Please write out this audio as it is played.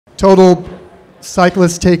total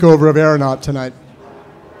cyclist takeover of Aeronaut tonight.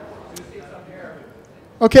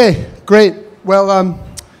 Okay, great. Well,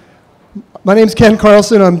 my name's Ken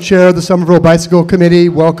Carlson. I'm chair of the Somerville Bicycle Committee.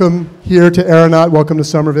 Welcome here to Aeronaut. Welcome to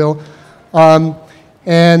Somerville.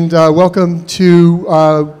 And welcome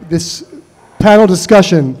to this panel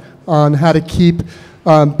discussion on how to keep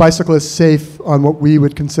bicyclists safe on what we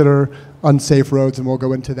would consider unsafe roads, and we'll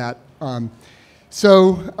go into that.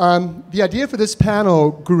 The idea for this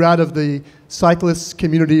panel grew out of the cyclist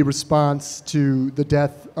community response to the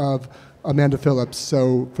death of Amanda Phillips.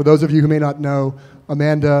 So for those of you who may not know,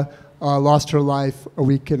 Amanda lost her life a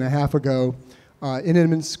week and a half ago in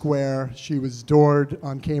Inman Square. She was doored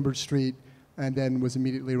on Cambridge Street and then was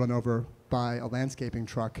immediately run over by a landscaping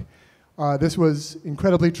truck. This was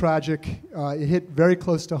incredibly tragic. It hit very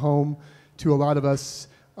close to home to a lot of us,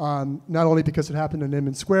 not only because it happened in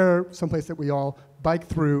Inman Square, someplace that we all bike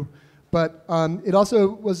through, but it also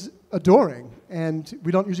was a dooring, and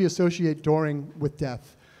we don't usually associate dooring with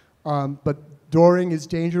death. But dooring is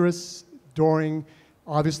dangerous. Dooring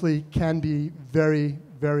obviously can be very,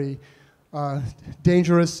 very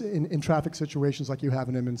dangerous in traffic situations like you have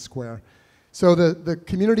in Inman Square. So the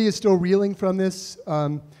community is still reeling from this.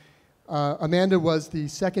 Amanda was the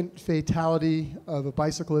second fatality of a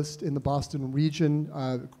bicyclist in the Boston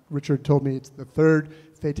region. Richard told me it's the third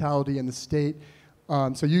fatality in the state.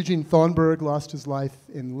 So Eugene Thornburg lost his life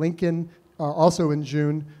in Lincoln, also in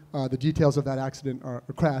June. The details of that accident or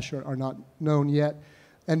crash are not known yet.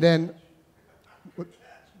 And then,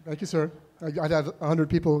 thank you, sir. I'd have 100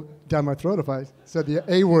 people down my throat if I said the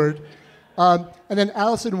A word. And then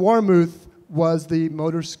Allison Warmuth was the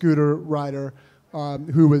motor scooter rider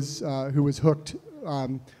who was hooked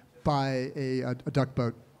by a duck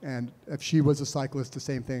boat. And if she was a cyclist, the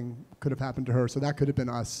same thing could have happened to her. So that could have been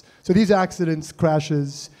us. So these accidents,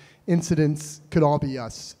 crashes, incidents could all be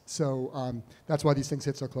us. So that's why these things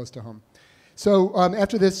hit so close to home. So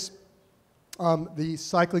after this, the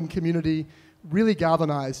cycling community really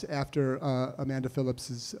galvanized after Amanda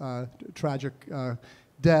Phillips's tragic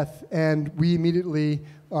death, and we immediately,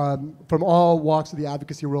 from all walks of the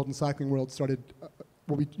advocacy world and cycling world, started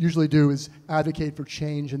what we usually do is advocate for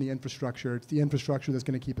change in the infrastructure. It's the infrastructure that's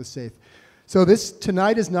going to keep us safe. So this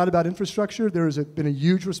tonight is not about infrastructure. There has been a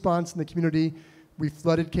huge response in the community. We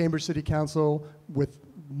flooded Cambridge City Council with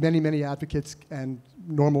many, many advocates and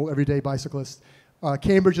normal everyday bicyclists.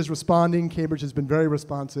 Cambridge is responding. Cambridge has been very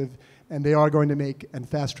responsive, and they are going to make and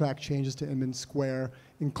fast-track changes to Inman Square,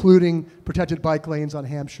 including protected bike lanes on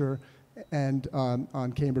Hampshire and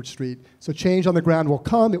on Cambridge Street. So change on the ground will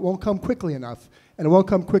come. It won't come quickly enough, and it won't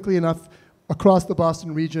come quickly enough across the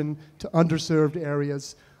Boston region to underserved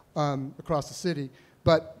areas across the city.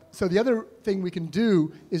 So the other thing we can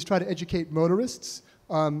do is try to educate motorists,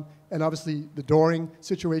 and obviously the dooring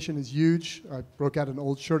situation is huge. I broke out an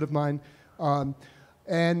old shirt of mine.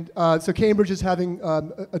 So Cambridge is having a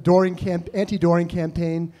anti-dooring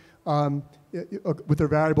campaign with their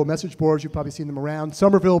variable message boards. You've probably seen them around.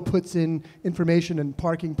 Somerville puts in information and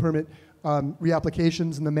parking permit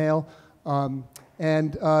reapplications in the mail.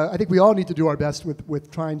 I think we all need to do our best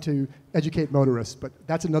with trying to educate motorists, but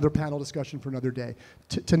that's another panel discussion for another day.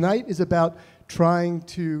 Tonight is about trying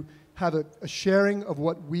to have a sharing of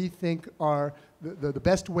what we think are the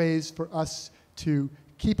best ways for us to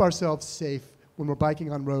keep ourselves safe when we're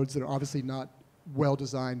biking on roads that are obviously not well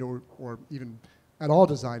designed or even at all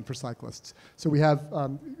designed for cyclists. So we have,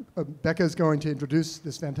 Becca is going to introduce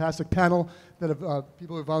this fantastic panel that of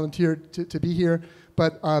people who volunteered to be here.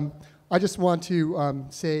 But I just want to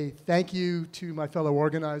say thank you to my fellow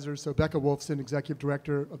organizers. So Becca Wolfson, Executive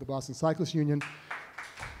Director of the Boston Cyclists Union.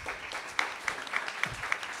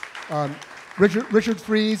 Richard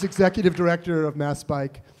Fries, Executive Director of Mass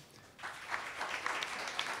Bike.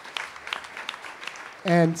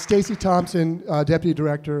 And Stacy Thompson, Deputy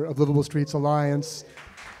Director of Livable Streets Alliance.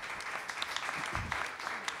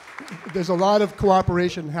 There's a lot of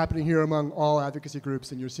cooperation happening here among all advocacy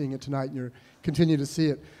groups, and you're seeing it tonight, and you're continuing to see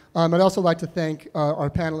it. I'd also like to thank our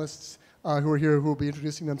panelists who are here, who will be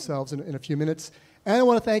introducing themselves in a few minutes. And I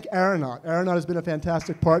want to thank Aeronaut. Aeronaut has been a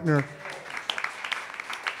fantastic partner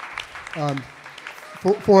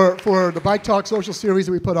for the Bike Talk social series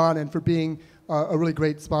that we put on, and for being a really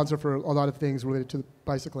great sponsor for a lot of things related to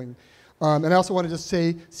bicycling. And I also want to just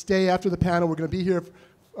say, stay after the panel. We're going to be here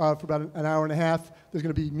for about an hour and a half. There's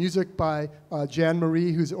going to be music by Jan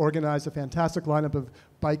Marie, who's organized a fantastic lineup of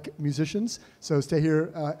bike musicians. So stay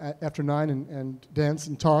here after 9 and dance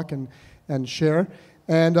and talk and share.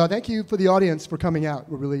 And thank you for the audience for coming out.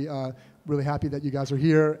 We're really really happy that you guys are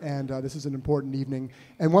here, and this is an important evening.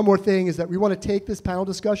 And one more thing is that we want to take this panel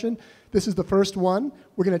discussion. This is the first one.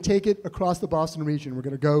 We're going to take it across the Boston region. We're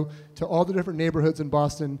going to go to all the different neighborhoods in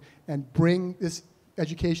Boston and bring this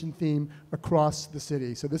education theme across the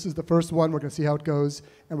city. So this is the first one. We're going to see how it goes,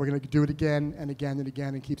 and we're going to do it again and again and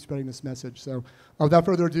again and keep spreading this message. So without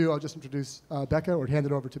further ado, I'll just introduce Becca, or hand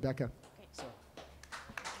it over to Becca. So.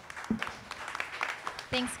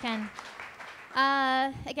 Thanks, Ken.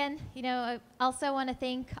 Again, I also want to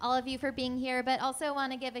thank all of you for being here, but also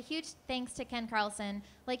want to give a huge thanks to Ken Carlson.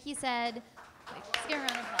 Like he said, let's give a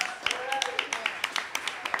round of applause.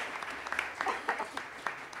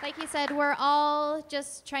 Like he said, we're all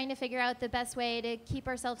just trying to figure out the best way to keep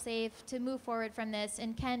ourselves safe, to move forward from this,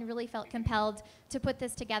 and Ken really felt compelled to put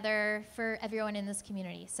this together for everyone in this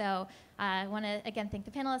community. So I want to, again, thank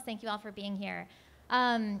the panelists. Thank you all for being here.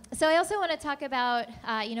 So I also want to talk about,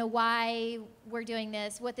 why we're doing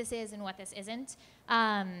this, what this is and what this isn't.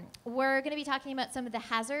 We're going to be talking about some of the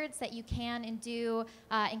hazards that you can and do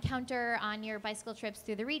encounter on your bicycle trips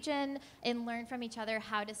through the region, and learn from each other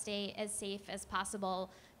how to stay as safe as possible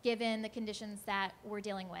given the conditions that we're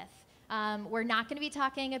dealing with. We're not going to be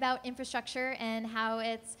talking about infrastructure and how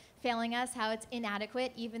it's failing us, how it's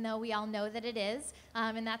inadequate, even though we all know that it is.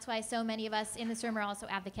 And that's why so many of us in this room are also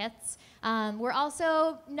advocates. We're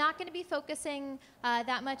also not going to be focusing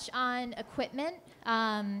that much on equipment.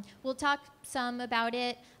 We'll talk some about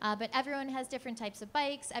it, but everyone has different types of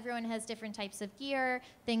bikes. Everyone has different types of gear,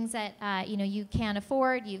 things that you can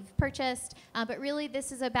afford, you've purchased. But really,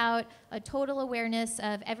 this is about a total awareness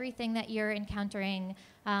of everything that you're encountering.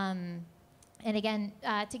 And again,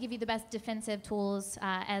 to give you the best defensive tools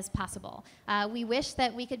as possible. We wish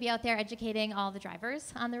that we could be out there educating all the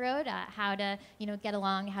drivers on the road, how to get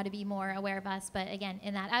along, how to be more aware of us. But again,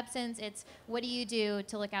 in that absence, it's what do you do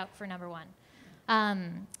to look out for number one?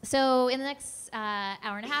 So in the next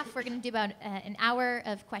hour and a half, we're going to do about an hour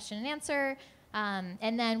of question and answer.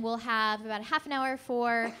 And then we'll have about a half an hour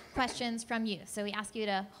for questions from you. So we ask you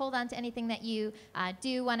to hold on to anything that you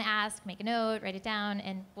do want to ask, make a note, write it down,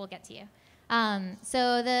 and we'll get to you.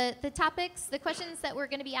 So the topics, the questions that we're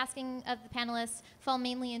going to be asking of the panelists fall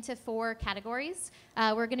mainly into 4 categories.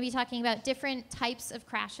 We're going to be talking about different types of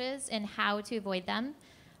crashes and how to avoid them,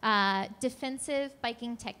 defensive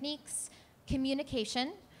biking techniques,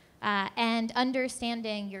 communication, and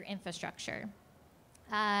understanding your infrastructure.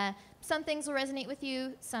 Some things will resonate with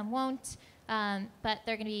you, some won't, but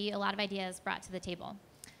there are going to be a lot of ideas brought to the table.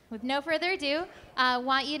 With no further ado, I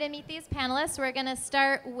want you to meet these panelists. We're going to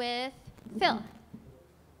start with Phil.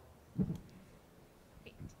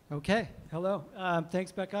 Okay, hello.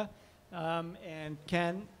 Thanks, Becca, and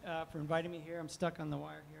Ken for inviting me here. I'm stuck on the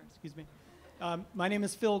wire here, excuse me. My name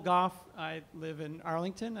is Phil Goff. I live in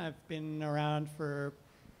Arlington. I've been around for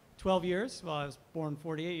 12 years. Well, I was born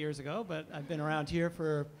 48 years ago, but I've been around here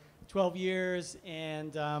for 12 years,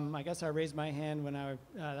 and I guess I raised my hand when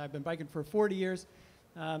I've been biking for 40 years.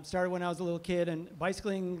 Started when I was a little kid, and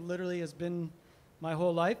bicycling literally has been my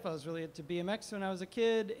whole life. I was really into BMX when I was a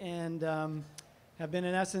kid, and have been,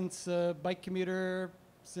 in essence, a bike commuter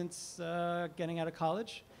since getting out of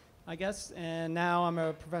college, I guess. And now I'm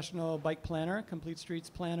a professional bike planner, complete streets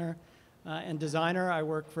planner, and designer. I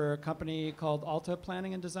work for a company called Alta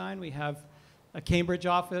Planning and Design. We have a Cambridge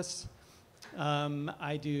office.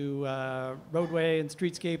 I do roadway and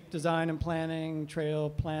streetscape design and planning, trail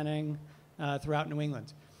planning throughout New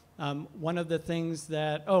England. One of the things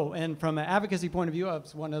that, and from an advocacy point of view, I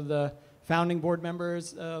was one of the founding board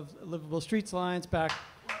members of Livable Streets Alliance back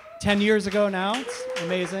 10 years ago now. It's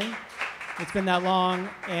amazing. It's been that long.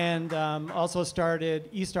 And also started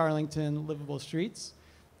East Arlington Livable Streets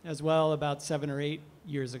as well about 7 or 8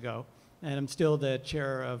 years ago. And I'm still the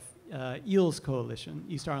chair of EELS Coalition,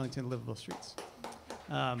 East Arlington Livable Streets.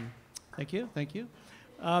 Thank you, thank you.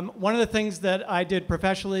 One of the things that I did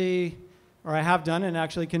professionally, or I have done and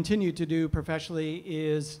actually continue to do professionally,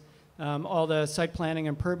 is all the site planning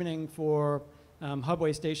and permitting for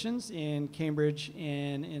hubway stations in Cambridge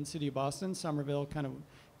and in City of Boston. Somerville kind of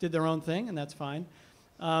did their own thing, and that's fine.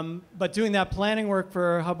 But doing that planning work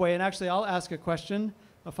for hubway, and actually I'll ask a question,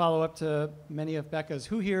 a follow-up to many of Becca's.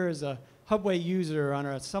 Who here is a hubway user on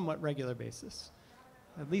a somewhat regular basis?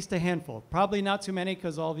 At least a handful. Probably not too many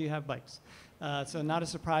because all of you have bikes. So not a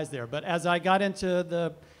surprise there. But as I got into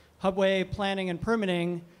the hubway planning and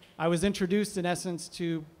permitting, I was introduced in essence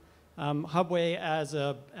to hubway as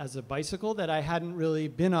a bicycle that I hadn't really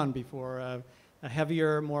been on before, a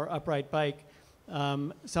heavier, more upright bike,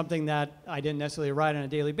 something that I didn't necessarily ride on a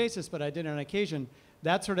daily basis, but I did on occasion.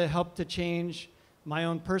 That sort of helped to change my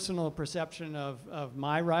own personal perception of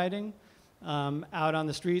my riding, out on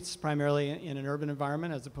the streets, primarily in an urban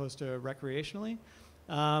environment as opposed to recreationally.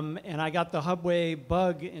 And I got the hubway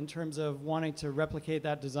bug in terms of wanting to replicate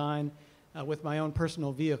that design with my own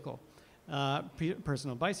personal vehicle,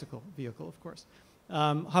 personal bicycle vehicle, of course.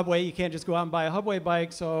 Hubway, you can't just go out and buy a Hubway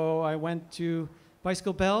bike, so I went to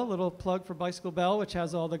Bicycle Bell, little plug for Bicycle Bell, which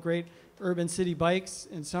has all the great urban city bikes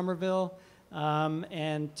in Somerville,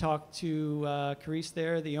 and talked to Carice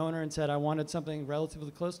there, the owner, and said I wanted something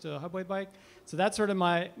relatively close to a Hubway bike. So that's sort of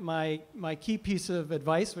my key piece of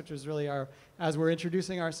advice, which was really as we're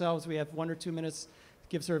introducing ourselves, we have 1 or 2 minutes to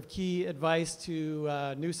give sort of key advice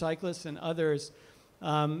to new cyclists and others.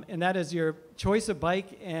 And that is your choice of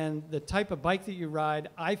bike and the type of bike that you ride,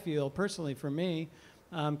 I feel, personally for me,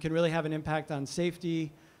 can really have an impact on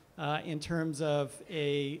safety in terms of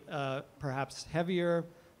a perhaps heavier,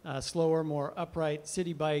 slower, more upright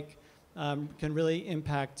city bike can really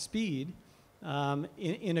impact speed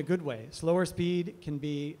in a good way. Slower speed can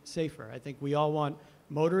be safer. I think we all want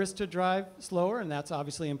motorists to drive slower, and that's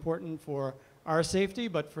obviously important for our safety,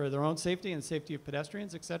 but for their own safety and safety of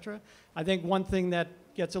pedestrians, et cetera. I think one thing that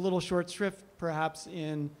gets a little short shrift perhaps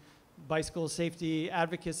in bicycle safety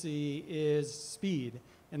advocacy is speed.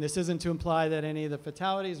 And this isn't to imply that any of the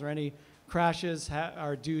fatalities or any crashes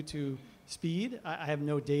are due to speed. I have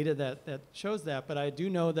no data that shows that, but I do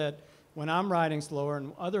know that when I'm riding slower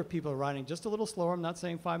and other people are riding just a little slower, I'm not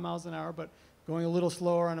saying 5 miles an hour, but going a little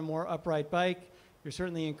slower on a more upright bike, you're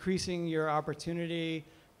certainly increasing your opportunity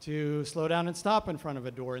to slow down and stop in front of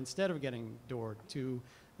a door instead of getting doored, to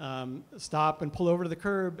stop and pull over to the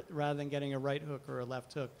curb rather than getting a right hook or a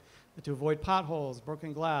left hook, to avoid potholes,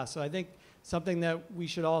 broken glass. So I think something that we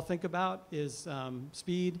should all think about is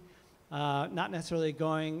speed, not necessarily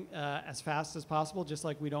going as fast as possible, just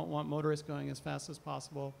like we don't want motorists going as fast as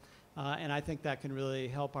possible. And I think that can really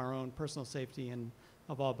help our own personal safety and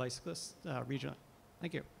of all bicyclists regionally.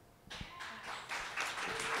 Thank you.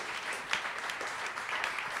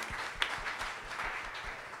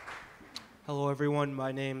 Hello everyone,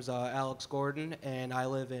 my name's Alex Gordon and I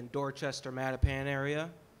live in Dorchester, Mattapan area.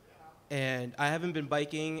 And I haven't been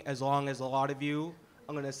biking as long as a lot of you.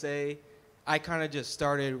 I'm gonna say I kind of just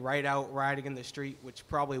started right out riding in the street, which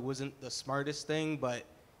probably wasn't the smartest thing, but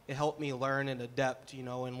it helped me learn and adapt, you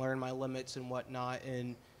know, and learn my limits and whatnot,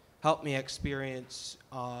 and helped me experience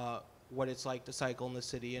what it's like to cycle in the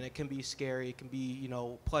city. And it can be scary, it can be, you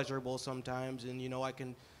know, pleasurable sometimes, and, you know, I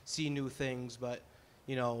can see new things, but,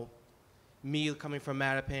 you know, me coming from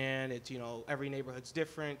Mattapan, it's, you know, every neighborhood's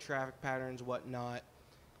different, traffic patterns, whatnot.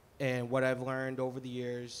 And what I've learned over the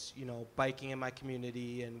years, you know, biking in my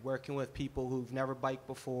community and working with people who've never biked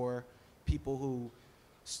before, people who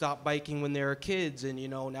stopped biking when they were kids and, you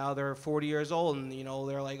know, now they're 40 years old and, you know,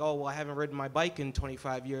 they're like, oh, well, I haven't ridden my bike in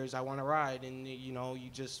 25 years, I want to ride. And, you know, you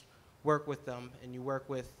just work with them and you work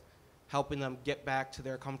with helping them get back to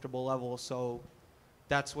their comfortable level. So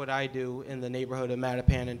that's what I do in the neighborhood of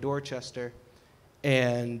Mattapan and Dorchester.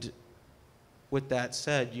 And with that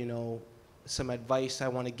said, you know, some advice I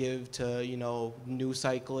want to give to, you know, new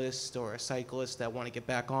cyclists or a cyclist that want to get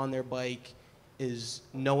back on their bike is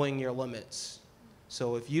knowing your limits.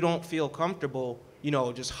 So if you don't feel comfortable, you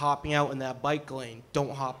know, just hopping out in that bike lane,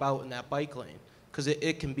 don't hop out in that bike lane, because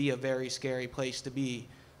it can be a very scary place to be,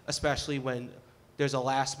 especially when there's a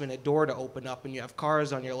last minute door to open up and you have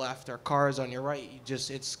cars on your left or cars on your right.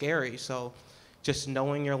 It's scary. So just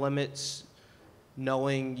knowing your limits,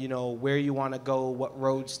 knowing, you know, where you want to go, what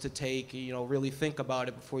roads to take, you know, really think about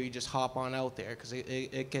it before you just hop on out there, because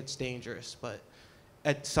it gets dangerous. But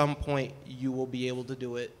at some point you will be able to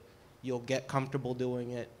do it. You'll get comfortable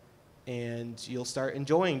doing it and you'll start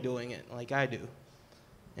enjoying doing it like I do.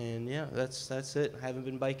 And yeah, that's it. I haven't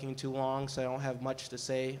been biking too long, so I don't have much to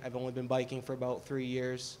say. I've only been biking for about 3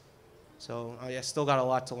 years. So I still got a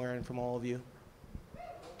lot to learn from all of you.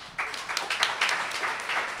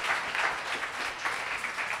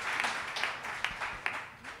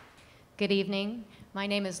 Good evening. My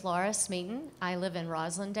name is Laura Smeaton. I live in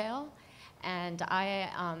Roslindale. And I,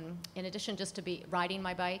 in addition just to be riding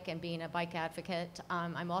my bike and being a bike advocate,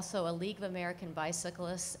 I'm also a League of American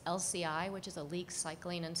Bicyclists, LCI, which is a league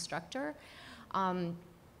cycling instructor. I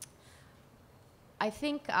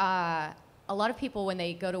think a lot of people, when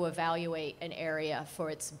they go to evaluate an area for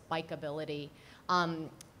its bikeability,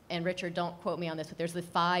 and Richard, don't quote me on this, but there's the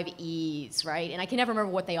 5 E's, right? And I can never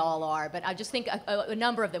remember what they all are, but I just think a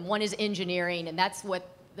number of them. One is engineering, and that's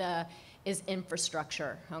what is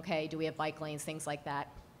infrastructure, okay? Do we have bike lanes, things like that?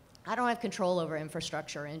 I don't have control over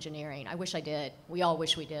infrastructure engineering. I wish I did. We all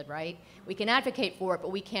wish we did, right? We can advocate for it,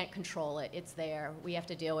 but we can't control it. It's there. We have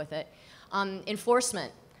to deal with it.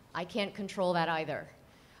 Enforcement, I can't control that either.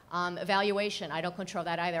 Evaluation, I don't control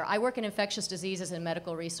that either. I work in infectious diseases and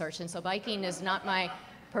medical research, and so biking is not my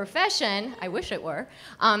profession. I wish it were.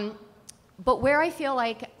 But where I feel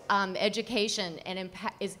like education and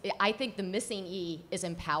I think the missing E is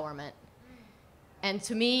empowerment. And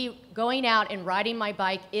to me, going out and riding my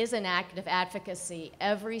bike is an act of advocacy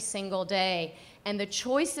every single day. And the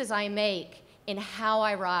choices I make in how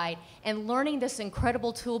I ride and learning this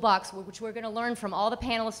incredible toolbox, which we're going to learn from all the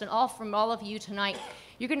panelists and from all of you tonight,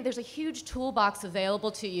 there's a huge toolbox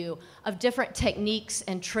available to you of different techniques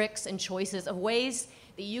and tricks and choices of ways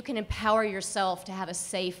that you can empower yourself to have a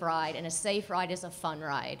safe ride, and a safe ride is a fun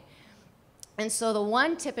ride. And so the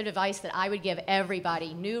one tip of advice that I would give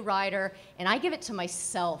everybody, new rider, and I give it to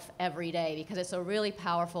myself every day because it's a really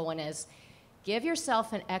powerful one, is give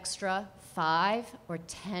yourself an extra 5 or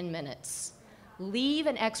 10 minutes. Leave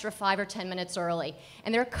an extra 5 or 10 minutes early.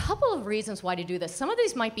 And there are a couple of reasons why to do this. Some of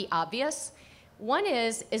these might be obvious. One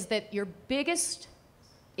is that your biggest,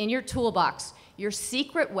 in your toolbox, your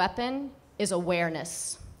secret weapon is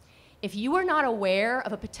awareness. If you are not aware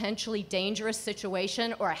of a potentially dangerous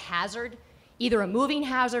situation or a hazard, either a moving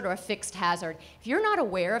hazard or a fixed hazard, if you're not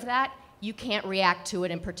aware of that, you can't react to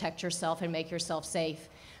it and protect yourself and make yourself safe.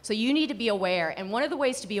 So you need to be aware. And one of the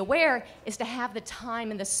ways to be aware is to have the time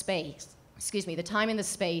and the space. The time and the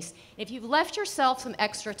space. If you've left yourself some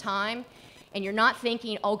extra time, and you're not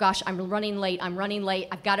thinking, oh gosh, I'm running late, I'm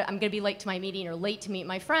going to be late to my meeting or late to meet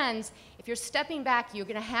my friends. If you're stepping back, you're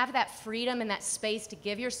going to have that freedom and that space to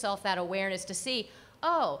give yourself that awareness to see,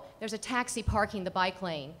 oh, there's a taxi parking the bike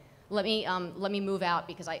lane. Let me move out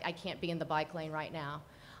because I can't be in the bike lane right now.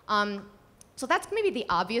 So that's maybe the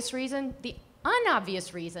obvious reason. The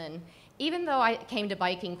unobvious reason, even though I came to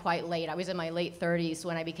biking quite late, I was in my late 30s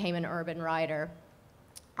when I became an urban rider.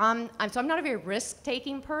 So I'm not a very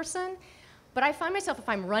risk-taking person. But I find myself, if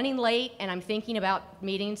I'm running late and I'm thinking about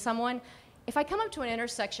meeting someone, if I come up to an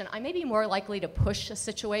intersection, I may be more likely to push a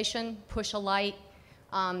situation, push a light.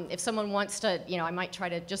 If someone wants to, I might try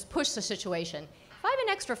to just push the situation. If I have an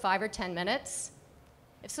extra 5 or 10 minutes,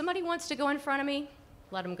 if somebody wants to go in front of me,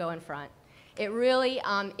 let them go in front. It really,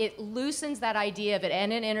 it loosens that idea of it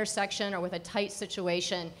in an intersection or with a tight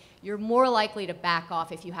situation. You're more likely to back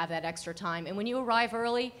off if you have that extra time. And when you arrive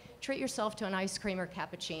early, treat yourself to an ice cream or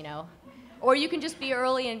cappuccino. Or you can just be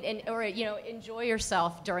early and enjoy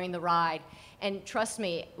yourself during the ride. And trust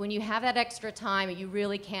me, when you have that extra time, you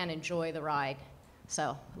really can enjoy the ride.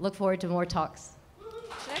 So look forward to more talks.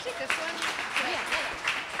 Should I take this one? Yeah.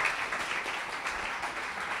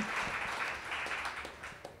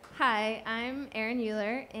 Hi, I'm Erin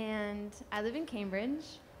Euler, and I live in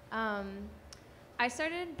Cambridge. I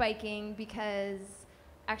started biking because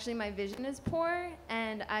actually my vision is poor,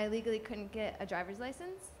 and I legally couldn't get a driver's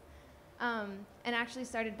license. And actually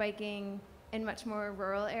started biking in much more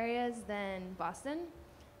rural areas than Boston.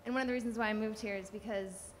 And one of the reasons why I moved here is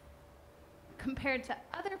because compared to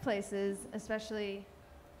other places, especially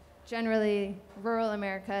generally rural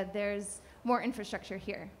America, there's more infrastructure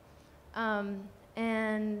here.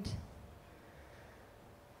 And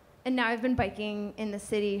now I've been biking in the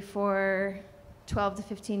city for 12 to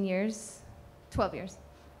 15 years, 12 years.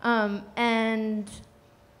 And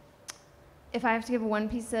if I have to give one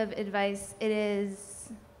piece of advice, it is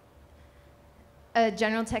a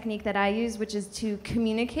general technique that I use, which is to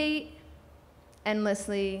communicate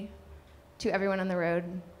endlessly to everyone on the road.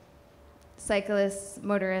 Cyclists,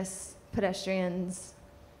 motorists, pedestrians,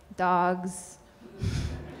 dogs,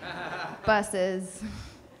 buses.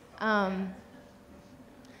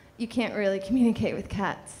 You can't really communicate with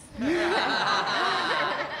cats.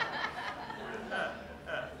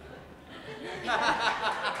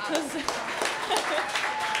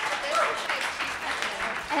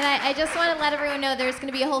 And I just want to let everyone know there's going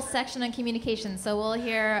to be a whole section on communication, so we'll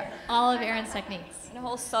hear all of Erin's techniques. And a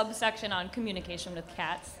whole subsection on communication with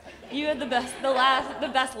cats. You had the best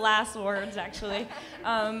last words, actually.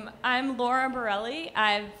 I'm Laura Borelli.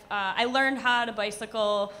 I learned how to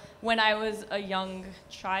bicycle when I was a young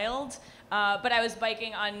child, but I was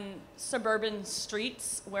biking on suburban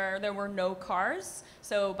streets where there were no cars,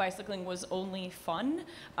 so bicycling was only fun.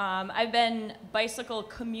 I've been bicycle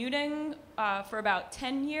commuting for about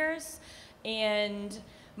 10 years, and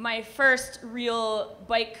my first real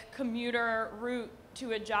bike commuter route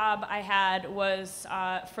to a job I had was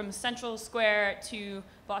from Central Square to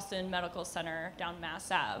Boston Medical Center down Mass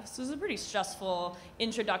Ave. So it was a pretty stressful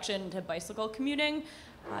introduction to bicycle commuting.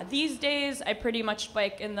 These days, I pretty much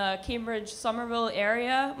bike in the Cambridge-Somerville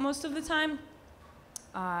area most of the time.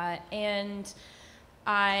 And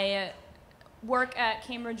I work at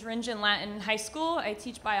Cambridge Ringe and Latin High School. I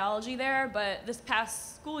teach biology there, but this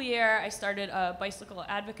past school year, I started a bicycle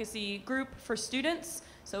advocacy group for students.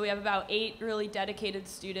 So we have about 8 really dedicated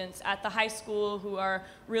students at the high school who are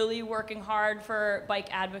really working hard for bike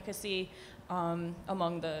advocacy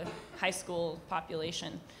among the high school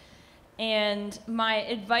population. And my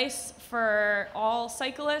advice for all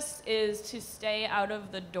cyclists is to stay out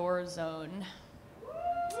of the door zone.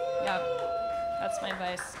 Yep, that's my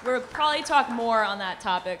advice. We'll probably talk more on that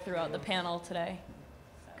topic throughout the panel today.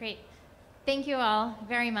 Great. Thank you all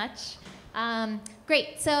very much.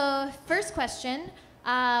 Great. So first question,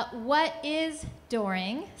 what is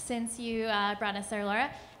dooring, since you brought us there,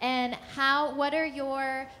 Laura? And what are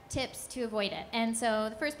your tips to avoid it? And so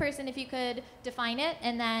the first person, if you could define it,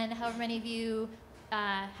 and then however many of you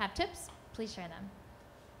have tips, please share them.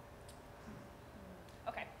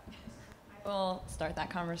 Okay. We'll start that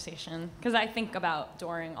conversation, because I think about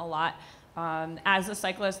dooring a lot. As a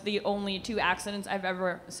cyclist, the only 2 crashes I've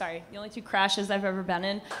ever been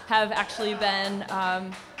in have actually been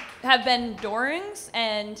doorings,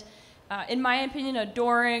 and in my opinion, a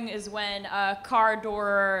dooring is when a car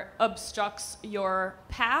door obstructs your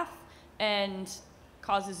path and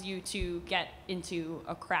causes you to get into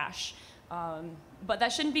a crash. But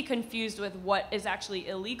that shouldn't be confused with what is actually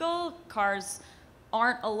illegal. Cars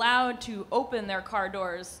aren't allowed to open their car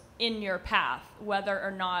doors in your path, whether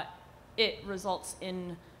or not it results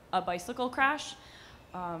in a bicycle crash.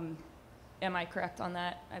 Am I correct on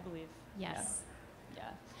that? I believe. Yes.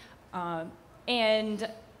 Yeah. And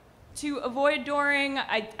to avoid dooring,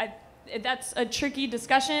 that's a tricky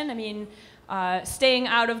discussion. I mean, staying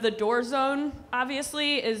out of the door zone,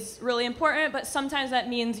 obviously, is really important, but sometimes that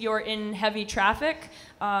means you're in heavy traffic.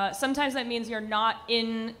 Sometimes that means you're not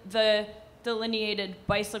in the delineated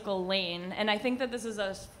bicycle lane. And I think that this is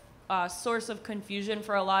a source of confusion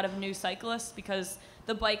for a lot of new cyclists, because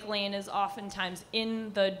the bike lane is oftentimes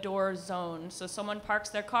in the door zone. So someone parks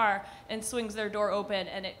their car and swings their door open,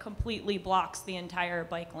 and it completely blocks the entire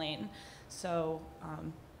bike lane. So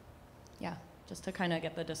yeah, just to kind of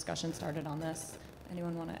get the discussion started on this.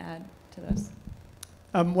 Anyone want to add to this?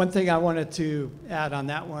 One thing I wanted to add on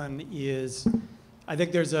that one is, I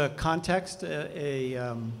think there's a context,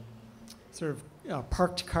 a sort of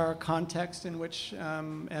parked car context in which,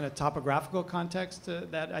 and a topographical context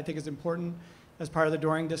that I think is important as part of the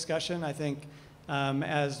dooring discussion. I think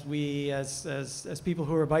as people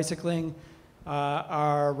who are bicycling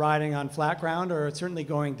are riding on flat ground, or certainly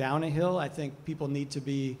going down a hill, I think people need to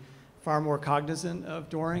be far more cognizant of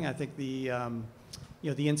dooring. I think the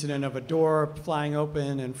incident of a door flying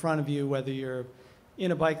open in front of you, whether you're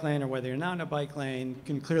in a bike lane or whether you're not in a bike lane,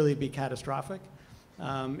 can clearly be catastrophic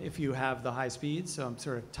if you have the high speeds. So I'm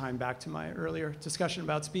sort of tying back to my earlier discussion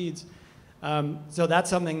about speeds. So that's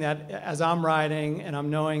something that, as I'm riding and I'm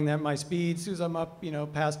knowing that my speeds, as I'm up,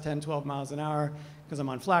 past 10, 12 miles an hour, because I'm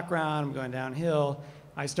on flat ground, I'm going downhill,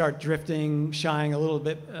 I start drifting, shying a little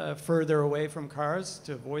bit further away from cars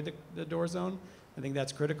to avoid the door zone. I think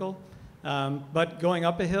that's critical. But going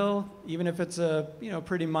up a hill, even if it's a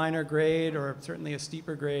pretty minor grade or certainly a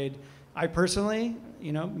steeper grade, I personally,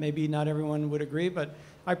 maybe not everyone would agree, but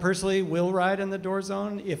I personally will ride in the door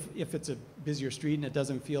zone if it's a busier street and it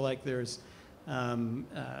doesn't feel like there's a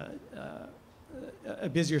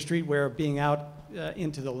busier street where being out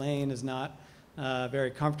into the lane is not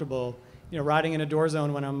very comfortable. Riding in a door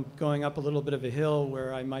zone when I'm going up a little bit of a hill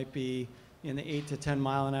where I might be in the 8 to 10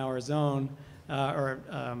 mile an hour zone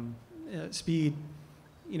speed,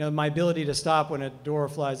 my ability to stop when a door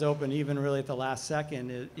flies open, even really at the last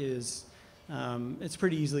second, it's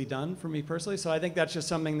pretty easily done for me personally. So I think that's just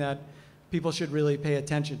something that people should really pay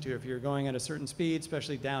attention to. If you're going at a certain speed,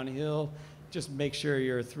 especially downhill, just make sure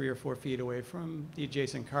you're 3 or 4 feet away from the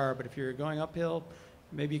adjacent car. But if you're going uphill,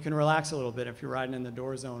 maybe you can relax a little bit. If you're riding in the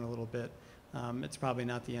door zone a little bit, it's probably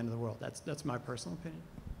not the end of the world. That's my personal opinion.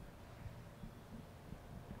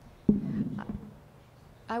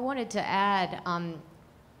 I wanted to add, a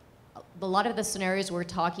lot of the scenarios we're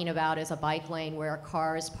talking about is a bike lane where a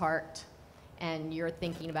car is parked and you're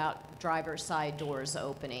thinking about driver's side doors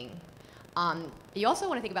opening. You also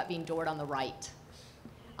want to think about being doored on the right.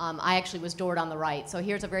 I actually was doored on the right. So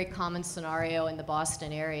here's a very common scenario in the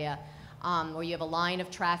Boston area where you have a line of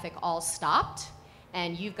traffic all stopped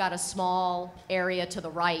and you've got a small area to the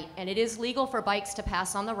right. And it is legal for bikes to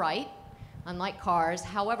pass on the right, unlike cars.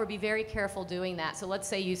 However, be very careful doing that. So let's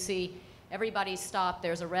say you see everybody's stopped,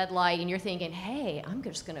 there's a red light, and you're thinking, hey, I'm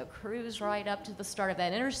just going to cruise right up to the start of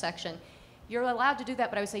that intersection. You're allowed to do that,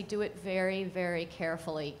 but I would say do it very, very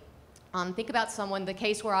carefully. Think about the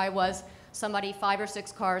case where I was somebody 5 or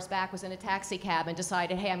 6 cars back was in a taxi cab and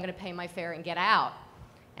decided, hey, I'm going to pay my fare and get out.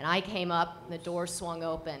 And I came up, the door swung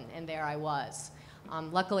open, and there I was.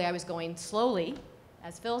 Luckily, I was going slowly,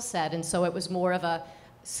 as Phil said, and so it was more of a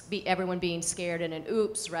everyone being scared and an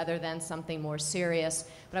oops rather than something more serious.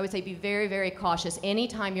 But I would say be very, very cautious.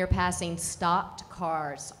 Anytime you're passing stopped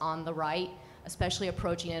cars on the right, especially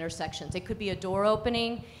approaching intersections. It could be a door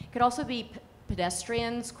opening. It could also be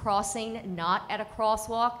pedestrians crossing, not at a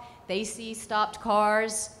crosswalk. They see stopped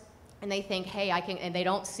cars and they think, hey, and they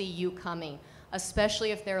don't see you coming,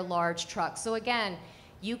 especially if they're large trucks. So again,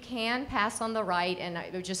 you can pass on the right, and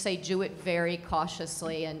I would just say do it very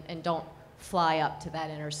cautiously and don't fly up to that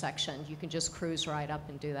intersection. You can just cruise right up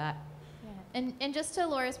and do that. Yeah. And just to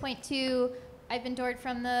Laura's point too, I've been doored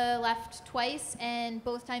from the left twice, and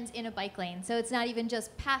both times in a bike lane. So it's not even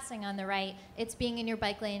just passing on the right, it's being in your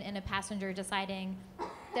bike lane and a passenger deciding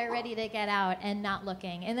they're ready to get out and not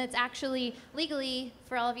looking. And it's actually legally,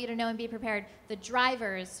 for all of you to know and be prepared, the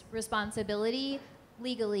driver's responsibility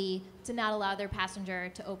legally to not allow their passenger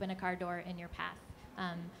to open a car door in your path.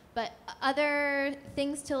 But other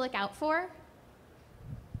things to look out for?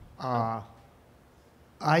 I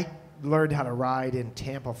learned how to ride in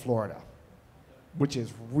Tampa, Florida, which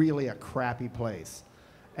is really a crappy place.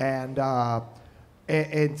 And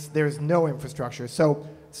there's no infrastructure. So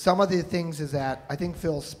some of the things is that I think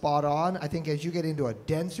Phil's spot on. I think as you get into a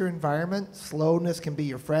denser environment, slowness can be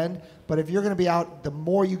your friend. But if you're going to be out, the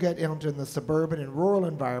more you get into the suburban and rural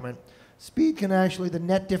environment, speed can actually, the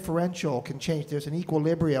net differential can change. There's an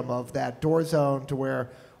equilibrium of that door zone to where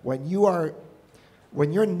when your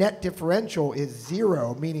net differential is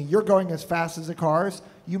 0, meaning you're going as fast as the cars,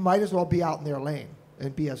 you might as well be out in their lane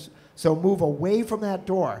and so move away from that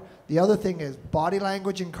door. The other thing is body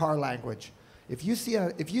language and car language. If you see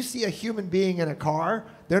a human being in a car,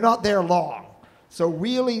 they're not there long. So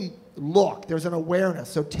really look, there's an awareness.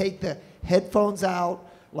 So take the headphones out.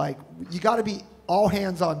 Like, you got to be all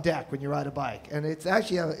hands on deck when you ride a bike. And it's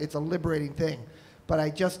actually it's a liberating thing. But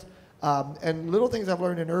and little things I've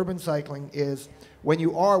learned in urban cycling is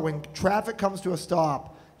when traffic comes to a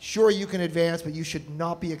stop, sure you can advance, but you should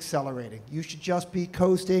not be accelerating. You should just be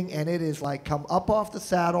coasting, and it is like come up off the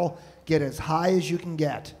saddle, get as high as you can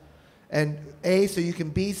get. And A, so you can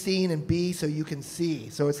be seen, and B, so you can see.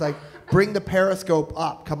 So it's like bring the periscope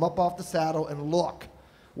up, come up off the saddle and look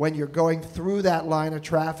when you're going through that line of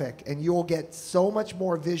traffic, and you'll get so much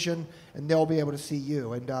more vision, and they'll be able to see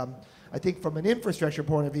you. And I think from an infrastructure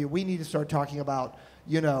point of view, we need to start talking about,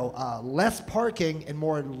 less parking and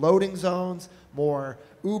more loading zones, more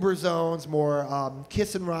Uber zones, more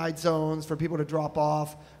kiss and ride zones for people to drop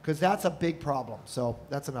off, because that's a big problem. So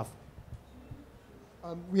that's enough.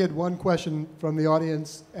 We had one question from the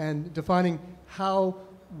audience, and defining how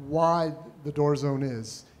wide the door zone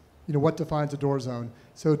is. What defines a door zone?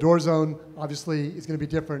 So a door zone obviously is going to be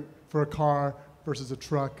different for a car versus a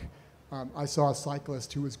truck. I saw a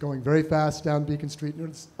cyclist who was going very fast down Beacon Street near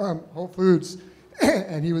Whole Foods,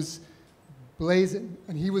 and he was blazing,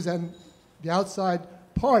 and he was in the outside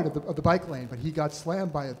part of the bike lane, but he got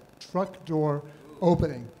slammed by a truck door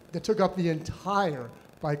opening that took up the entire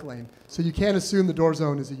bike lane. So you can't assume the door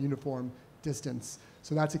zone is a uniform distance.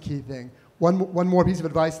 So that's a key thing. One more piece of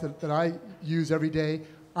advice that I use every day.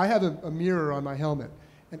 I have a mirror on my helmet,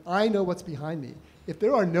 and I know what's behind me. If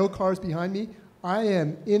there are no cars behind me, I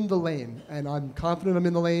am in the lane, and I'm confident I'm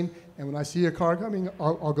in the lane, and when I see a car coming,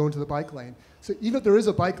 I'll go into the bike lane. So even if there is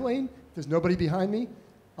a bike lane, if there's nobody behind me,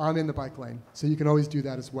 I'm in the bike lane. So you can always do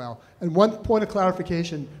that as well. And one point of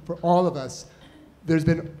clarification for all of us, there's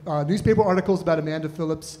been newspaper articles about Amanda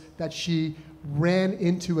Phillips that she ran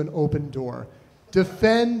into an open door.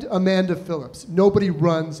 Defend Amanda Phillips. Nobody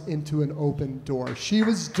runs into an open door. She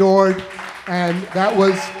was doored, and that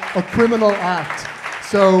was a criminal act.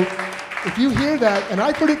 So if you hear that, and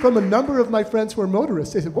I've heard it from a number of my friends who are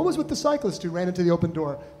motorists, they said, what was with the cyclist who ran into the open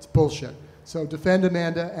door? It's bullshit. So defend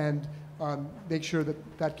Amanda and make sure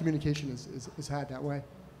that communication is had that way.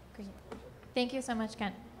 Great. Thank you so much,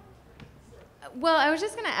 Ken. Well, I was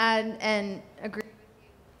just going to add and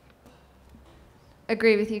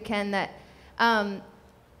agree with you, Ken, that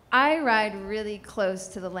I ride really close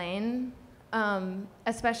to the lane,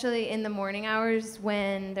 especially in the morning hours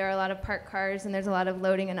when there are a lot of parked cars and there's a lot of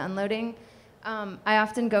loading and unloading. I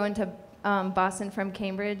often go into Boston from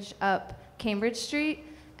Cambridge up Cambridge Street,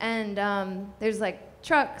 and there's like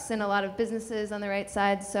trucks and a lot of businesses on the right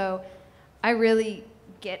side, so I really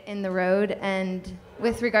get in the road. And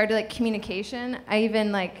with regard to like communication, I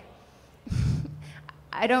even like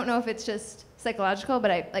I don't know if it's just psychological,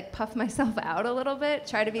 but I like puff myself out a little bit,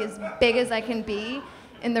 try to be as big as I can be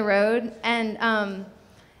in the road. And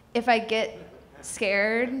if I get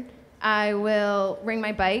scared, I will ring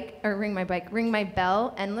my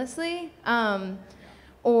bell endlessly,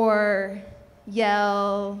 or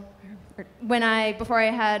yell.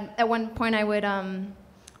 At one point I would,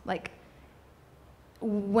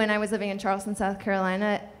 when I was living in Charleston, South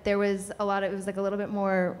Carolina, it was a little bit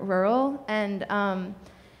more rural, and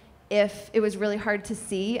if it was really hard to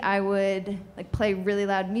see, I would play really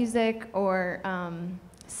loud music or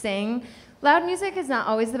sing. Loud music is not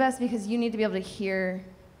always the best because you need to be able to hear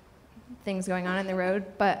things going on in the road,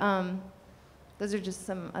 but those are just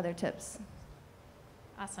some other tips.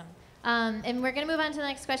 Awesome. And we're going to move on to the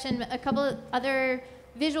next question. A couple of other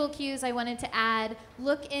visual cues I wanted to add.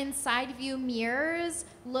 Look in side view mirrors,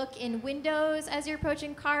 look in windows as you're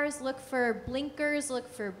approaching cars, look for blinkers,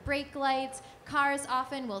 look for brake lights. Cars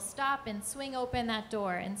often will stop and swing open that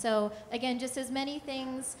door. And so, again, just as many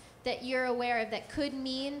things that you're aware of that could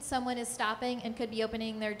mean someone is stopping and could be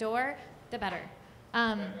opening their door, the better.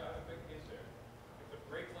 If the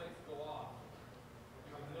brake lights go off,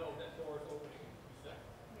 you know that door is opening in 2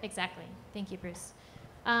 seconds. Exactly. Thank you, Bruce.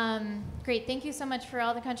 Great. Thank you so much for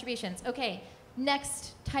all the contributions. Okay,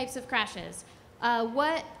 next types of crashes.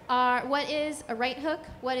 What is a right hook?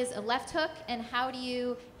 What is a left hook? And how do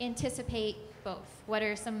you anticipate both? What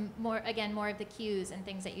are some more of the cues and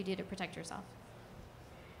things that you do to protect yourself?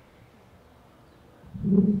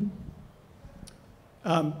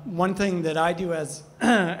 One thing that I do as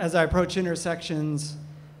I approach intersections,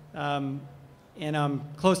 and I'm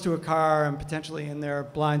close to a car, I'm potentially in their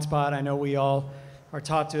blind spot. I know we all are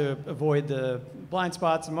taught to avoid the blind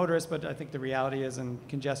spots and motorists, but I think the reality is in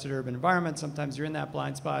congested urban environments, sometimes you're in that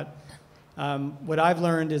blind spot. What I've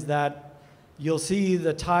learned is that you'll see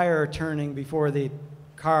the tire turning before the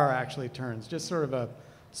car actually turns, just sort of a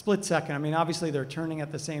split second. I mean, obviously they're turning at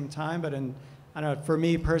the same time, but I don't know, for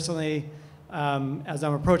me personally, as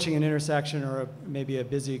I'm approaching an intersection or maybe a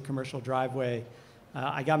busy commercial driveway,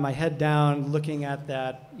 I got my head down looking at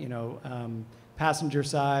that, passenger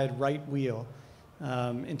side right wheel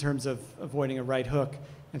in terms of avoiding a right hook.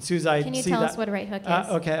 And as soon as I Can you see tell that, us what a right hook is?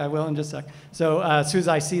 Okay, I will in just a sec. So as soon as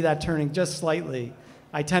I see that turning just slightly,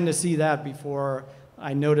 I tend to see that before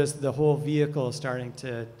I notice the whole vehicle starting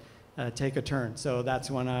to take a turn. So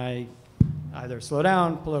that's when I either slow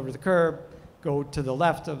down, pull over the curb, go to the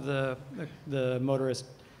left of the motorist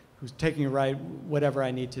who's taking a right, whatever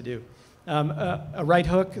I need to do. A right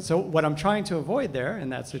hook, so what I'm trying to avoid there in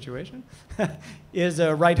that situation is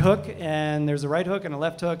a right hook, and there's a right hook and a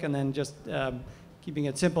left hook, and then just keeping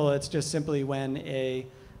it simple, it's just simply when a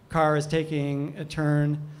car is taking a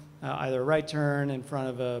turn, either a right turn in front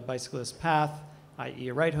of a bicyclist path, i.e.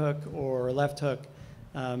 a right hook, or a left hook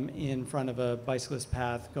in front of a bicyclist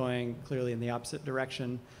path going clearly in the opposite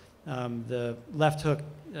direction. The left hook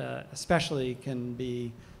especially can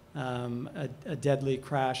be a deadly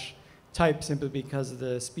crash type simply because of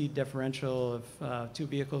the speed differential of two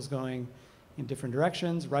vehicles going in different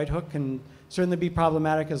directions. Right hook can certainly be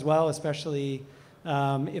problematic as well, especially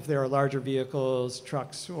if there are larger vehicles,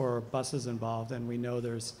 trucks, or buses involved. And we know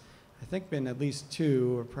there's, I think, been at least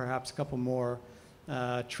 2 or perhaps a couple more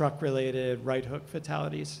truck-related right hook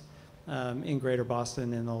fatalities in Greater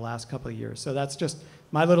Boston in the last couple of years. So that's just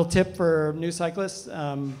my little tip for new cyclists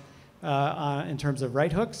in terms of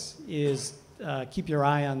right hooks is keep your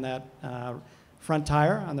eye on that front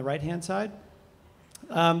tire on the right-hand side.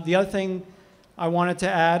 The other thing I wanted to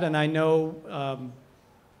add, and I know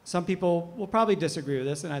some people will probably disagree with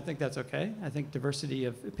this, and I think that's okay. I think diversity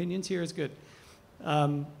of opinions here is good.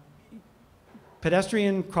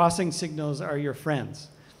 Pedestrian crossing signals are your friends.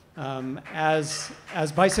 As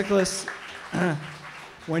bicyclists,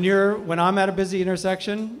 when I'm at a busy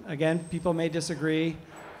intersection, again, people may disagree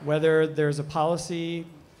whether there's a policy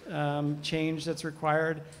change that's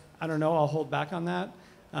required. I don't know, I'll hold back on that.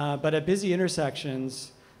 But at busy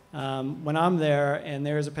intersections, when I'm there and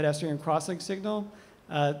there's a pedestrian crossing signal,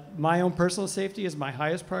 my own personal safety is my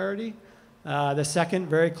highest priority. The second,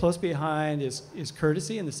 very close behind, is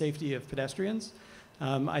courtesy and the safety of pedestrians.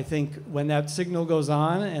 I think when that signal goes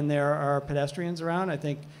on and there are pedestrians around, I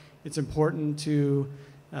think it's important to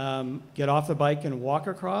get off the bike and walk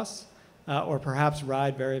across, or perhaps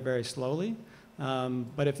ride very, very slowly.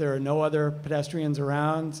 But if there are no other pedestrians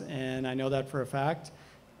around, and I know that for a fact,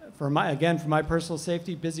 for my personal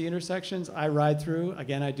safety, busy intersections, I ride through.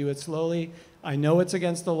 Again, I do it slowly. I know it's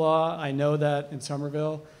against the law. I know that in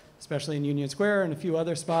Somerville, especially in Union Square and a few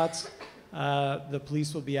other spots, the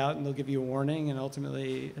police will be out and they'll give you a warning and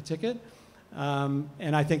ultimately a ticket.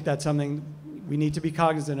 And I think that's something we need to be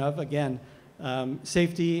cognizant of. Again,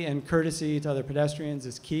 safety and courtesy to other pedestrians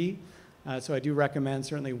is key. So I do recommend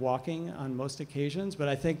certainly walking on most occasions, but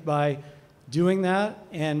I think by doing that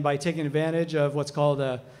and by taking advantage of what's called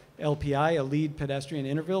a LPI, a lead pedestrian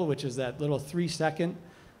interval, which is that little 3-second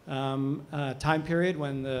time period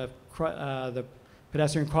when the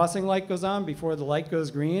pedestrian crossing light goes on before the light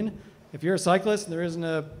goes green. If you're a cyclist and there isn't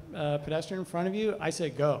a pedestrian in front of you, I say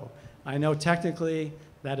go. I know technically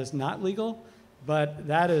that is not legal, but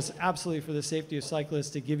that is absolutely for the safety of cyclists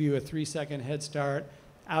to give you a 3-second head start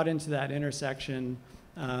out into that intersection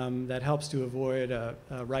that helps to avoid a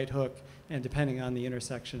right hook, and depending on the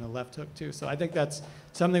intersection, a left hook too. So I think that's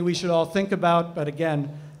something we should all think about, but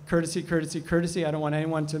again, courtesy, courtesy, courtesy. I don't want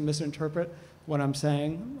anyone to misinterpret what I'm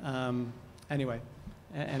saying. Anyway,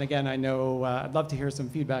 and again, I know I'd love to hear some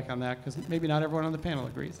feedback on that, because maybe not everyone on the panel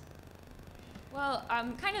agrees. Well,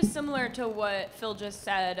 kind of similar to what Phil just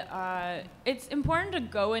said, it's important to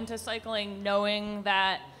go into cycling knowing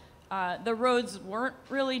that the roads weren't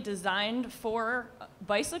really designed for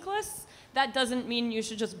bicyclists. That doesn't mean you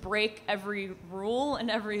should just break every rule and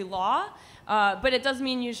every law, but it does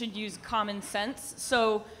mean you should use common sense.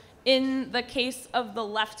 So in the case of the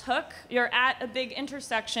left hook, you're at a big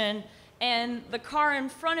intersection and the car in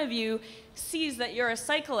front of you sees that you're a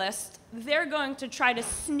cyclist. They're going to try to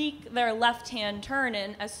sneak their left-hand turn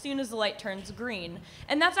in as soon as the light turns green.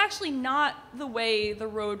 And that's actually not the way the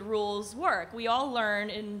road rules work. We all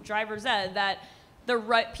learn in driver's ed that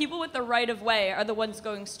people with the right of way are the ones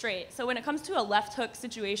going straight. So when it comes to a left hook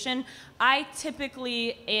situation, I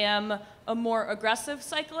typically am a more aggressive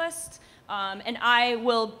cyclist, and I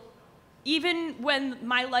will, even when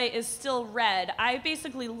my light is still red, I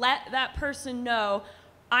basically let that person know,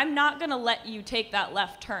 I'm not going to let you take that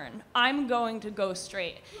left turn. I'm going to go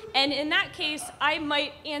straight. And in that case, I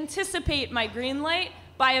might anticipate my green light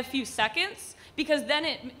by a few seconds, because then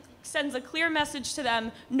it sends a clear message to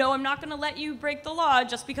them, no, I'm not going to let you break the law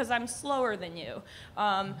just because I'm slower than you.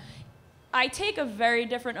 I take a very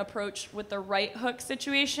different approach with the right hook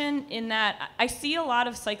situation, in that I see a lot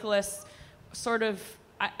of cyclists sort of,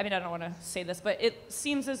 I mean, I don't want to say this, but it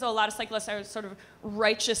seems as though a lot of cyclists are sort of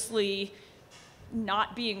righteously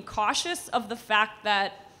not being cautious of the fact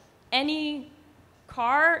that any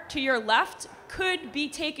car to your left could be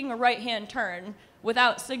taking a right-hand turn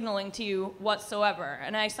without signaling to you whatsoever.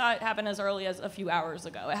 And I saw it happen as early as a few hours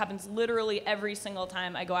ago. It happens literally every single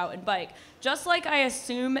time I go out and bike. Just like I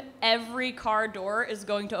assume every car door is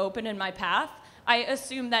going to open in my path, I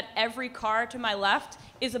assume that every car to my left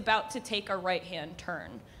is about to take a right-hand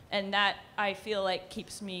turn. And that, I feel like,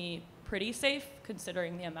 keeps me pretty safe,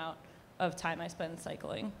 considering the amount of time I spend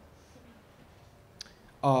cycling.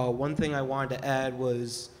 One thing I wanted to add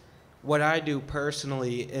was, what I do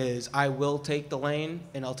personally is I will take the lane,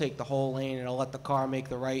 and I'll take the whole lane, and I'll let the car make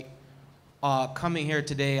the right. Coming here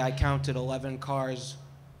today, I counted 11 cars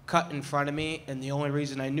cut in front of me, and the only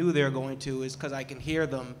reason I knew they were going to is because I can hear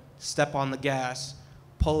them step on the gas,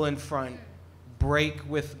 pull in front, brake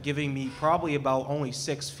with giving me probably about only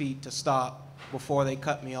 6 feet to stop before they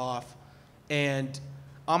cut me off. And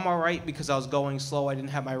I'm all right because I was going slow. I didn't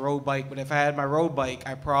have my road bike, but if I had my road bike,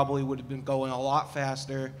 I probably would have been going a lot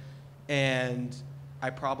faster, and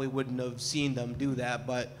I probably wouldn't have seen them do that.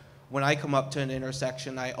 But when I come up to an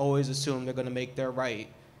intersection, I always assume they're going to make their right.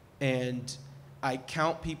 And I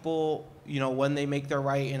count people, you know, when they make their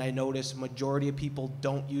right, and I notice majority of people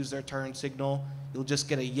don't use their turn signal. You'll just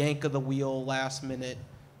get a yank of the wheel last minute,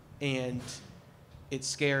 and it's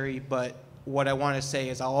scary. But what I want to say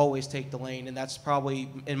is I'll always take the lane, and that's probably,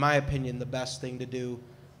 in my opinion, the best thing to do,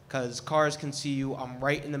 because cars can see you. I'm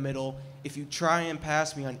right in the middle. If you try and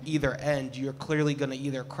pass me on either end, you're clearly going to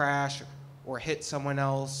either crash or hit someone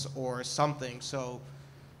else or something. So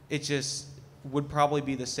it just would probably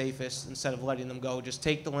be the safest, instead of letting them go. Just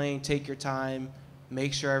take the lane, take your time,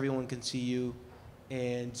 make sure everyone can see you,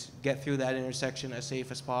 and get through that intersection as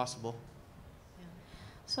safe as possible. Yeah.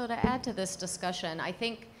 So to add to this discussion, I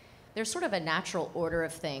think there's sort of a natural order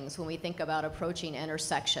of things when we think about approaching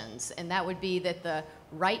intersections, and that would be that the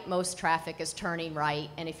rightmost traffic is turning right,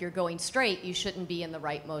 and if you're going straight, you shouldn't be in the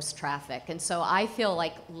rightmost traffic. And so I feel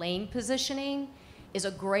like lane positioning is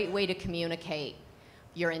a great way to communicate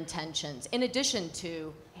your intentions, in addition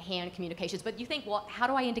to hand communications. But you think, well, how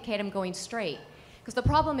do I indicate I'm going straight? Because the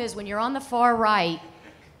problem is, when you're on the far right,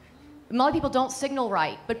 a lot of people don't signal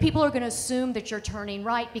right, but people are going to assume that you're turning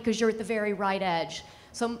right because you're at the very right edge.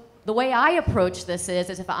 So the way I approach this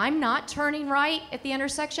is if I'm not turning right at the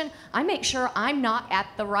intersection, I make sure I'm not at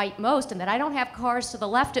the rightmost, and that I don't have cars to the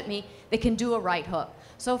left of me that can do a right hook.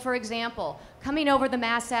 So for example, coming over the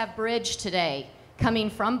Mass Ave Bridge today, coming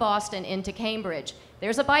from Boston into Cambridge,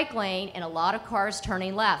 there's a bike lane and a lot of cars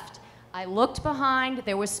turning left. I looked behind,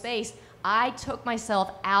 there was space. I took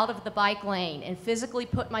myself out of the bike lane and physically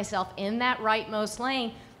put myself in that rightmost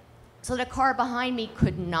lane so the car behind me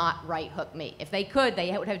could not right hook me. If they could,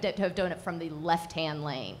 they would have to have done it from the left-hand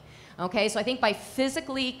lane. Okay, so I think by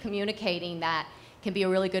physically communicating that can be a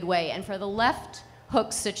really good way. And for the left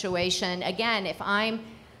hook situation, again, if I'm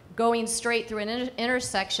going straight through an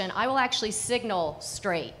intersection, I will actually signal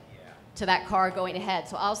straight to that car going ahead.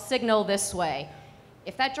 So I'll signal this way.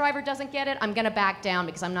 If that driver doesn't get it, I'm gonna back down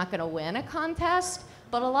because I'm not gonna win a contest,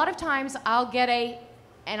 but a lot of times I'll get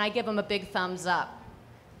and I give them a big thumbs up.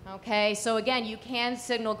 Okay, so again, you can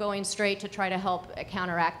signal going straight to try to help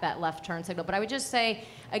counteract that left turn signal. But I would just say,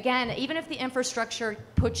 again, even if the infrastructure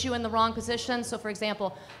puts you in the wrong position, so for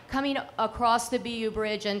example, coming across the BU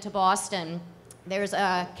Bridge into Boston, there's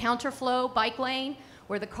a counterflow bike lane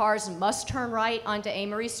where the cars must turn right onto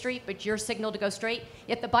Amory Street, but you're signaled to go straight,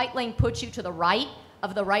 yet the bike lane puts you to the right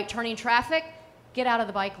of the right turning traffic. Get out of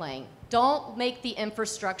the bike lane. Don't make the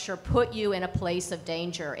infrastructure put you in a place of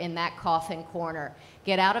danger in that coffin corner.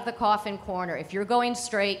 Get out of the coffin corner. If you're going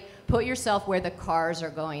straight, put yourself where the cars are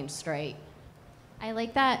going straight. I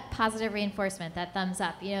like that positive reinforcement, that thumbs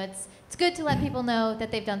up. You know, it's good to let people know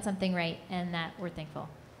that they've done something right and that we're thankful.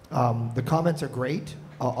 The comments are great.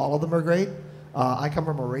 All of them are great. I come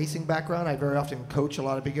from a racing background. I very often coach a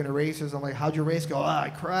lot of beginner racers. I'm like, how'd your race go? Oh, I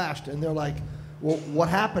crashed. And they're like, well, what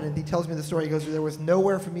happened? And he tells me the story. He goes, there was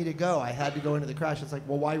nowhere for me to go. I had to go into the crash. It's like,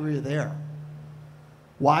 well, why were you there?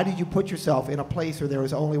 Why did you put yourself in a place where there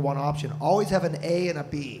was only one option? Always have an A and a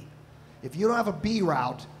B. If you don't have a B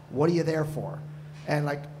route, what are you there for? And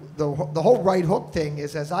like the whole right hook thing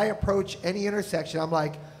is, as I approach any intersection, I'm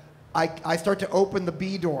like, I start to open the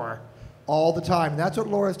B door all the time. And that's what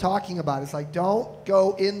Laura's talking about. It's like, don't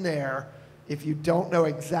go in there if you don't know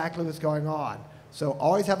exactly what's going on. So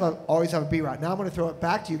always have a B route. Now I'm going to throw it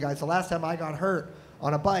back to you guys. The last time I got hurt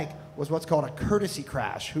on a bike was what's called a courtesy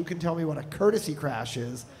crash. Who can tell me what a courtesy crash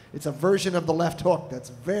is? It's a version of the left hook that's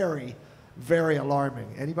very, very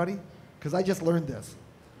alarming. Anybody? Because I just learned this.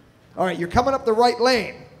 All right, you're coming up the right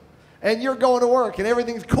lane, and you're going to work, and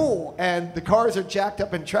everything's cool, and the cars are jacked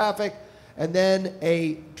up in traffic, and then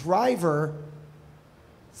a driver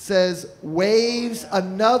waves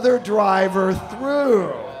another driver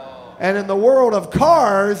through. And in the world of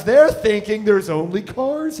cars, they're thinking there's only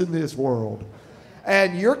cars in this world.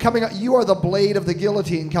 And you're coming up, you are the blade of the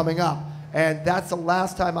guillotine coming up. And that's the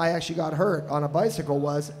last time I actually got hurt on a bicycle,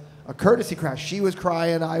 was a courtesy crash. She was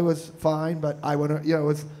crying, I was fine, but I went, you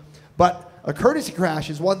know, but a courtesy crash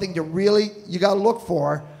is one thing you got to look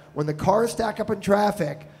for. When the cars stack up in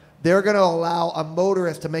traffic, they're going to allow a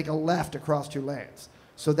motorist to make a left across two lanes.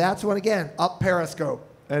 So that's when, again, up periscope.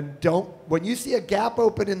 And when you see a gap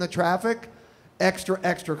open in the traffic, extra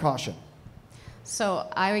caution. So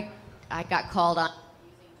I got called on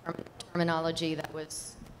using terminology that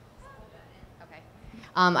was, okay.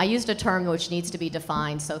 I used a term which needs to be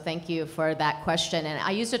defined, so thank you for that question. And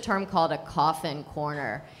I used a term called a coffin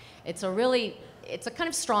corner. It's a kind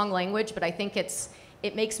of strong language, but I think it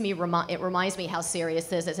reminds me how serious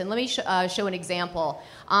this is. And let me show an example.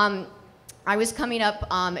 I was coming up,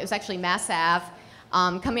 it was actually Mass Ave,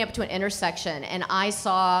 coming up to an intersection, and I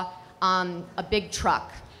saw a big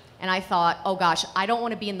truck. And I thought, oh gosh, I don't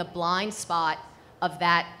want to be in the blind spot of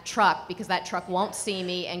that truck because that truck won't see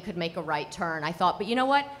me and could make a right turn. I thought, but you know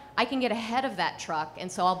what? I can get ahead of that truck,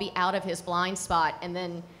 and so I'll be out of his blind spot, and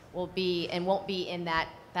then won't be in that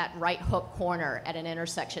right hook corner at an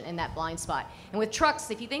intersection in that blind spot. And with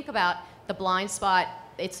trucks, if you think about the blind spot,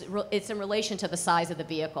 it's in relation to the size of the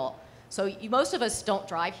vehicle. So most of us don't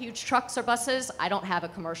drive huge trucks or buses. I don't have a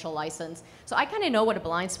commercial license. So I kind of know what a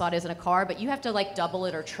blind spot is in a car, but you have to like double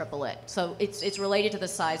it or triple it. So it's related to the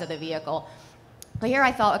size of the vehicle. But here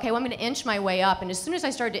I thought, okay, well, I'm going to inch my way up. And as soon as I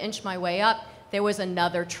started to inch my way up, there was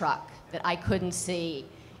another truck that I couldn't see.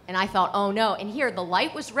 And I thought, oh no. And here, the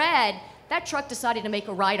light was red. That truck decided to make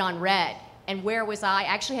a right on red. And where was I? I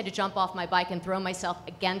actually had to jump off my bike and throw myself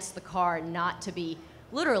against the car not to be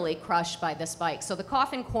literally crushed by this bike. So the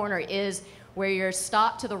coffin corner is where you're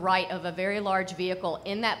stopped to the right of a very large vehicle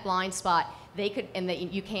in that blind spot. They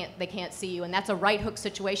can't see you, and that's a right hook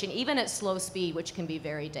situation, even at slow speed, which can be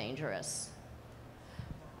very dangerous.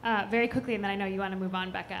 Very quickly, and then I know you want to move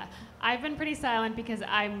on, Becca. I've been pretty silent because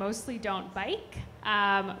I mostly don't bike,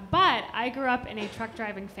 but I grew up in a truck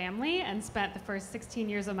driving family and spent the first 16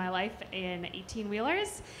 years of my life in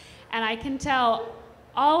 18-wheelers, and I can tell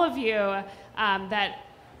all of you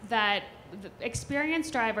that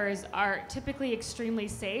experienced drivers are typically extremely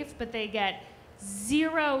safe, but they get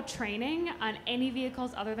zero training on any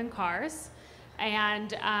vehicles other than cars.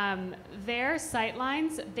 And their sight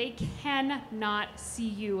lines, they cannot see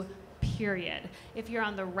you, period. If you're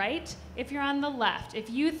on the right, if you're on the left, if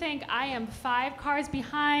you think I am 5 cars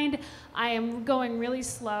behind, I am going really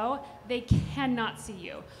slow, they cannot see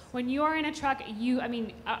you. When you are in a truck,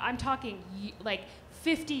 I'm talking like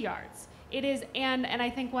 50 yards. It is, and I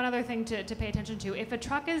think one other thing to pay attention to, if a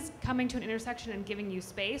truck is coming to an intersection and giving you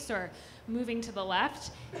space or moving to the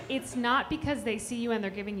left, it's not because they see you and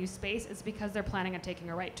they're giving you space, it's because they're planning on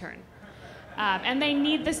taking a right turn. And they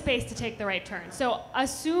need the space to take the right turn. So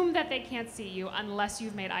assume that they can't see you unless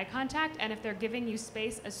you've made eye contact, and if they're giving you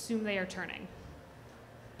space, assume they are turning.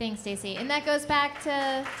 Thanks, Stacy. And that goes back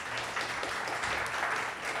to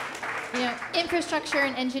infrastructure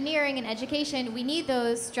and engineering and education. We need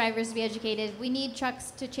those drivers to be educated. We need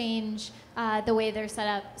trucks to change the way they're set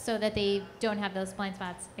up so that they don't have those blind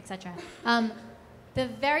spots, etc. The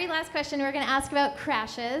very last question we're going to ask about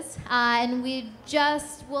crashes, and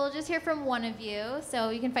we'll just hear from one of you,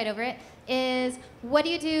 so you can fight over it, is what do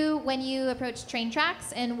you do when you approach train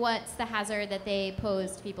tracks, and what's the hazard that they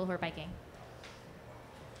pose to people who are biking?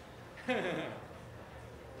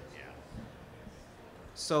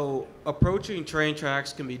 So approaching train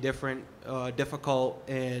tracks can be difficult,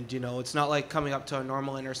 and it's not like coming up to a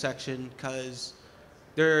normal intersection, because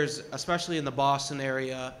there's, especially in the Boston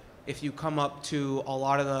area, if you come up to a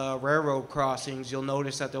lot of the railroad crossings, you'll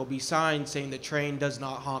notice that there'll be signs saying the train does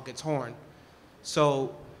not honk its horn.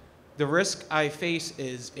 So the risk I face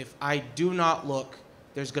is if I do not look,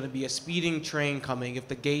 there's going to be a speeding train coming if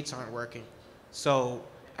the gates aren't working. So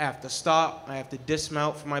I have to stop, I have to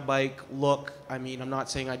dismount from my bike, look. I'm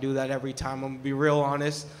not saying I do that every time, I'm going to be real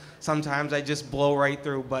honest. Sometimes I just blow right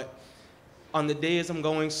through, but on the days I'm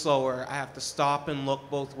going slower, I have to stop and look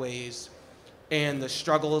both ways. And the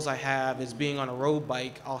struggles I have is being on a road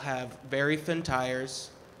bike, I'll have very thin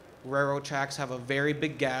tires, railroad tracks have a very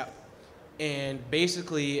big gap, and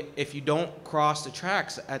basically if you don't cross the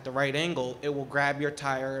tracks at the right angle, it will grab your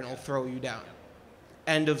tire and it'll throw you down.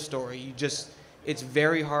 End of story. It's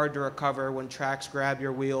very hard to recover when tracks grab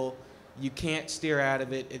your wheel. You can't steer out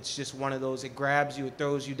of it. It's just one of those, it grabs you, it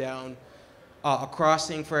throws you down. A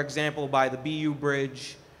crossing, for example, by the BU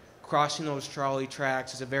Bridge, crossing those trolley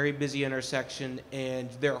tracks is a very busy intersection, and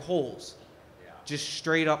there are holes. Just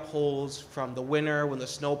straight up holes from the winter when the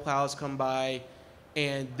snow plows come by,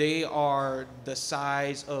 and they are the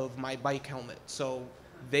size of my bike helmet. So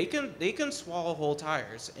they can swallow whole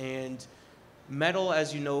tires, and metal,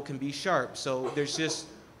 as you know, can be sharp. So there's just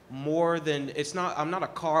more than, I'm not a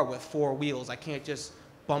car with 4 wheels. I can't just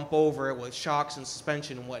bump over it with shocks and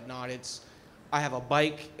suspension and whatnot. I have a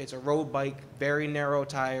bike, it's a road bike, very narrow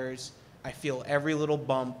tires. I feel every little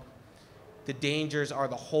bump. The dangers are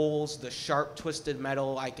the holes, the sharp twisted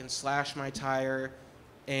metal. I can slash my tire.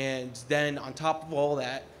 And then on top of all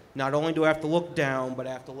that, not only do I have to look down, but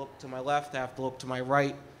I have to look to my left, I have to look to my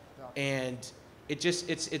right. And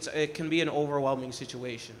it can be an overwhelming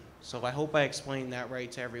situation. So I hope I explained that right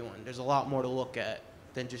to everyone. There's a lot more to look at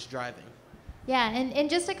than just driving. Yeah, and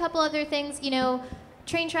just a couple other things,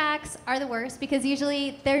 train tracks are the worst because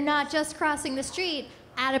usually they're not just crossing the street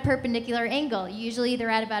at a perpendicular angle. Usually they're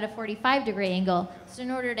at about a 45-degree angle. So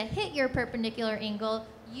in order to hit your perpendicular angle,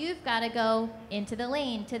 you've got to go into the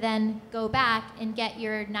lane to then go back and get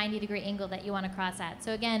your 90-degree angle that you want to cross at.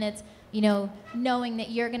 So again, it's knowing that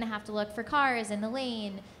you're going to have to look for cars in the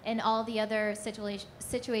lane and all the other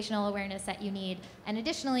situational awareness that you need. And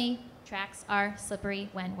additionally, tracks are slippery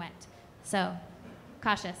when wet. So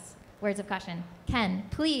cautious. Words of caution. Ken,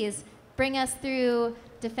 please bring us through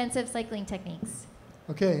defensive cycling techniques.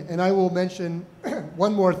 Okay, and I will mention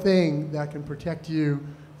one more thing that can protect you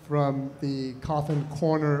from the coffin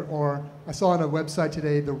corner, or I saw on a website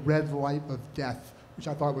today, the red light of death, which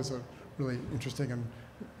I thought was a really interesting and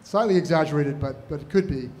slightly exaggerated, but it could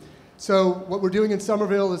be. So what we're doing in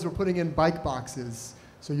Somerville is we're putting in bike boxes.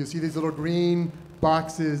 So you see these little green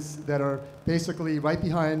boxes that are basically right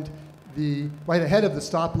ahead of the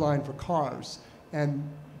stop line for cars, and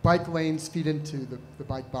bike lanes feed into the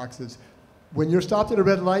bike boxes. When you're stopped at a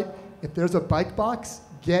red light, if there's a bike box,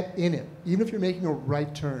 get in it. Even if you're making a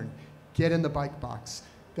right turn, get in the bike box.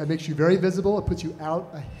 That makes you very visible. It puts you out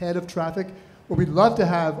ahead of traffic. What we'd love to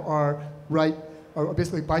have are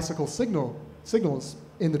basically bicycle signals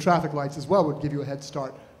in the traffic lights as well, would give you a head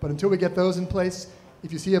start. But until we get those in place,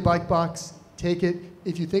 if you see a bike box, take it.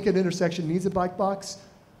 If you think an intersection needs a bike box,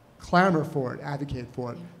 clamor for it, advocate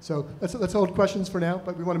for it. So let's hold questions for now,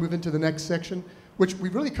 but we want to move into the next section, which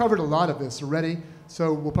we've really covered a lot of this already,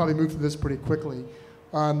 so we'll probably move through this pretty quickly.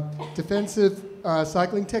 Defensive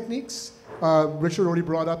cycling techniques. Richard already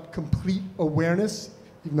brought up complete awareness.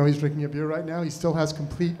 Even though he's drinking a beer right now, he still has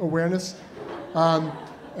complete awareness.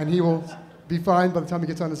 And he will be fine by the time he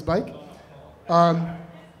gets on his bike.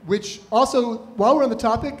 Which also, while we're on the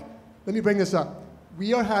topic, let me bring this up.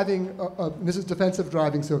 We are having, this is defensive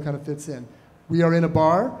driving, so it kind of fits in. We are in a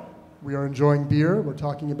bar. We are enjoying beer. We're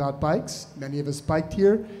talking about bikes. Many of us biked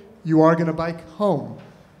here. You are going to bike home.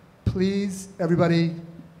 Please, everybody,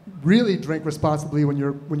 really drink responsibly when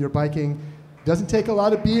you're biking. It doesn't take a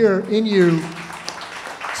lot of beer in you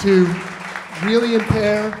to really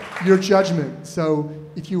impair your judgment. So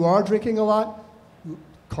if you are drinking a lot,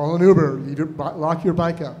 call an Uber, lock your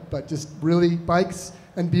bike up. But just really, bikes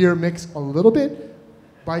and beer mix a little bit.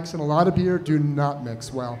 Bikes and a lot of beer do not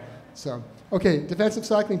mix well. So, okay, defensive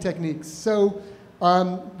cycling techniques. So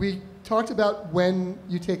we talked about when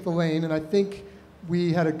you take the lane, and I think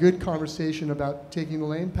we had a good conversation about taking the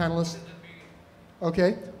lane. Panelists?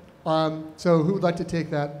 Okay. So who would like to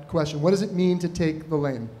take that question? What does it mean to take the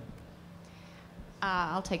lane?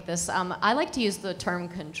 I'll take this. I like to use the term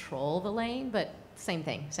control the lane, but same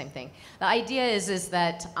thing. The idea is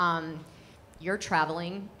that you're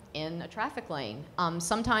traveling in a traffic lane.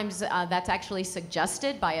 Sometimes that's actually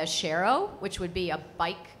suggested by a shero, which would be a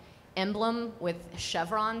bike emblem with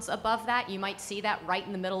chevrons above that. You might see that right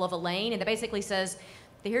in the middle of a lane, and it basically says,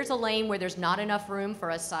 here's a lane where there's not enough room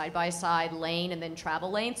for a side-by-side lane and then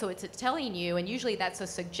travel lane. So it's telling you, and usually that's a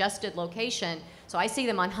suggested location. So I see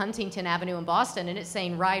them on Huntington Avenue in Boston, and it's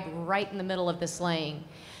saying ride right in the middle of this lane.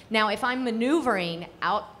 Now, if I'm maneuvering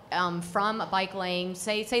out from a bike lane,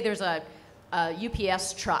 say there's a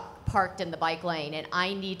UPS truck parked in the bike lane, and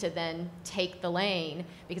I need to then take the lane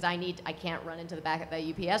because I can't run into the back of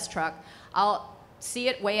the UPS truck, I'll see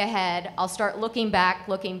it way ahead. I'll start looking back.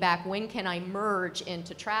 When can I merge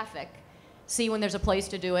into traffic? See when there's a place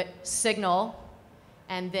to do it, signal,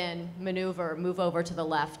 and then maneuver, move over to the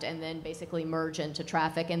left, and then basically merge into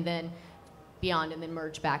traffic, and then beyond, and then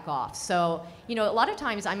merge back off. So, a lot of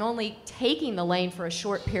times I'm only taking the lane for a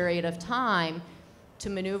short period of time to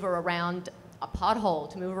maneuver around a pothole,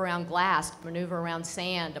 to move around glass, to maneuver around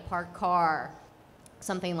sand, a parked car,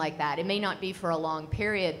 something like that. It may not be for a long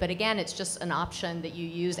period, but again, it's just an option that you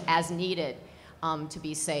use as needed to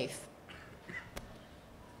be safe.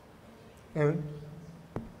 Erin?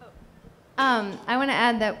 I want to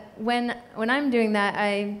add that when I'm doing that,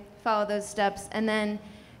 I follow those steps, and then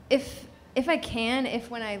if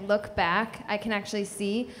when I look back, I can actually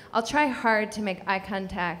see, I'll try hard to make eye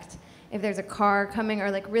contact if there's a car coming,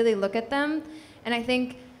 or like really look at them. And I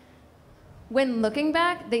think when looking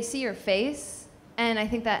back, they see your face, and I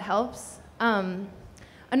think that helps.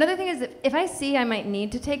 Another thing is that if I see I might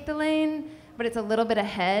need to take the lane, but it's a little bit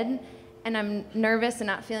ahead, and I'm nervous and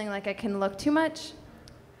not feeling like I can look too much,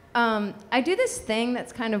 I do this thing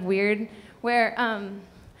that's kind of weird, where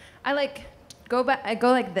I go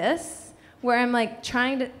like this, where I'm like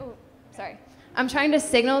trying to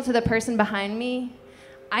signal to the person behind me,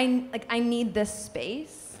 I need this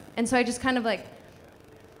space, and so I just kind of I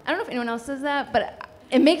don't know if anyone else does that, but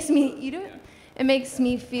it makes me, you do it? It makes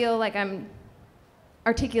me feel like I'm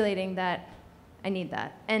articulating that I need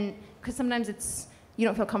that. And because sometimes you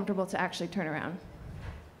don't feel comfortable to actually turn around.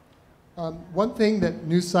 One thing that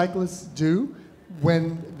new cyclists do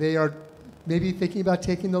when they are maybe thinking about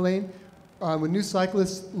taking the lane, when new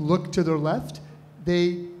cyclists look to their left,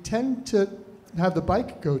 they tend to have the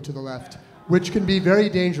bike go to the left, which can be very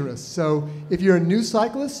dangerous. So if you're a new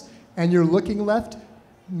cyclist and you're looking left,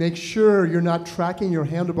 make sure you're not tracking your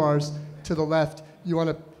handlebars to the left. You want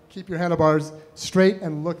to keep your handlebars straight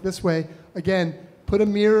and look this way. Again, put a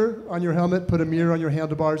mirror on your helmet, put a mirror on your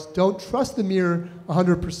handlebars. Don't trust the mirror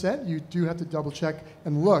 100%. You do have to double check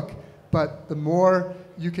and look. But the more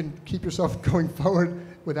you can keep yourself going forward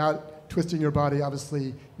without twisting your body,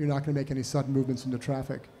 obviously you're not going to make any sudden movements into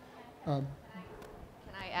traffic. Can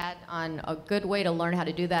I add on a good way to learn how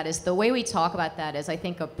to do that is the way we talk about that is I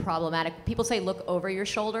think a problematic. People say look over your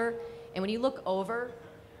shoulder, and when you look over,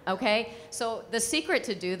 okay, so the secret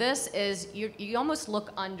to do this is you almost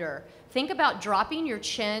look under. Think about dropping your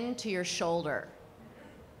chin to your shoulder,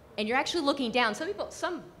 and you're actually looking down.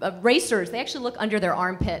 Some racers, they actually look under their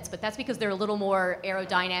armpits, but that's because they're a little more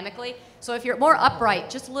aerodynamically. So if you're more upright,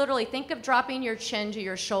 just literally think of dropping your chin to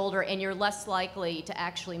your shoulder, and you're less likely to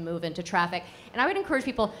actually move into traffic. And I would encourage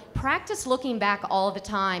people, practice looking back all the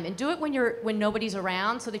time, and do it when nobody's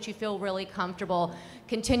around so that you feel really comfortable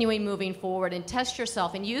continuing moving forward, and test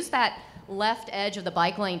yourself, and use that left edge of the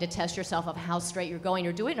bike lane to test yourself of how straight you're going,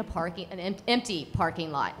 or do it in an empty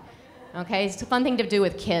parking lot. Okay, it's a fun thing to do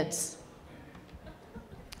with kids.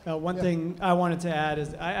 One thing I wanted to add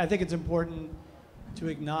is I think it's important to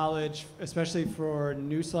acknowledge, especially for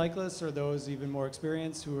new cyclists or those even more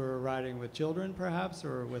experienced who are riding with children perhaps,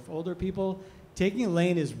 or with older people, taking a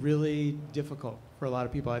lane is really difficult for a lot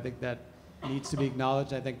of people. I think that needs to be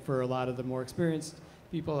acknowledged. I think for a lot of the more experienced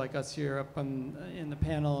people like us here up in the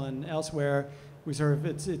panel and elsewhere, we sort of,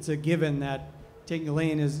 it's a given that taking a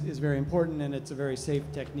lane is very important, and it's a very safe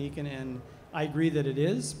technique, and I agree that it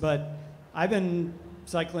is, but I've been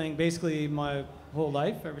cycling basically my whole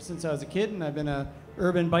life, ever since I was a kid, and I've been a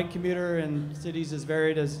urban bike commuter in cities as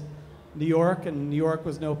varied as New York, and New York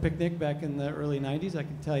was no picnic back in the early 90s, I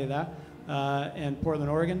can tell you that, and Portland,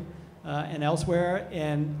 Oregon, and elsewhere,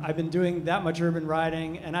 and I've been doing that much urban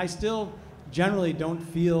riding, and I still generally don't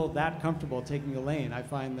feel that comfortable taking a lane. I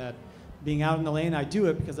find that being out in the lane, I do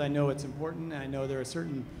it because I know it's important, and I know there are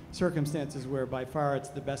certain circumstances where by far it's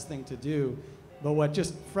the best thing to do. But what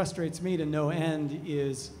just frustrates me to no end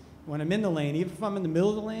is when I'm in the lane, even if I'm in the middle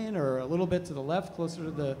of the lane or a little bit to the left, closer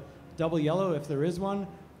to the double yellow, if there is one,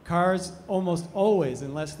 cars almost always,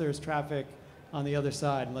 unless there's traffic on the other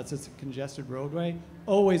side, unless it's a congested roadway,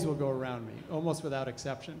 always will go around me, almost without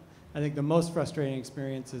exception. I think the most frustrating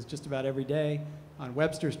experience is just about every day on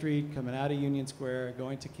Webster Street, coming out of Union Square,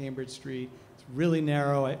 going to Cambridge Street. It's really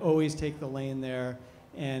narrow. I always take the lane there,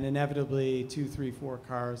 and inevitably 2, 3, 4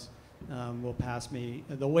 cars will pass me.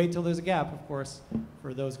 They'll wait till there's a gap, of course,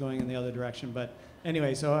 for those going in the other direction. But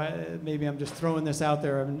anyway, so maybe I'm just throwing this out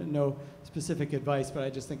there. I have no specific advice, but I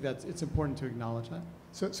just think that it's important to acknowledge that.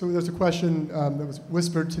 So there's a question that was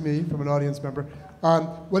whispered to me from an audience member.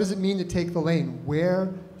 What does it mean to take the lane?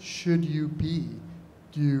 Where should you be?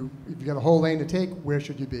 If you got a whole lane to take, where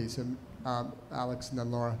should you be? So Alex and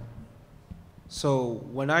then Laura. So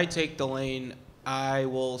when I take the lane, I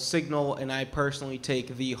will signal and I personally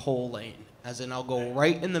take the whole lane. As in, I'll go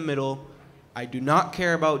right in the middle. I do not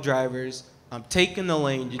care about drivers. I'm taking the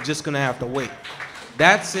lane. You're just going to have to wait.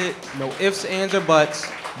 That's it. No ifs, ands, or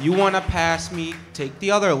buts. You want to pass me, take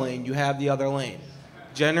the other lane. You have the other lane.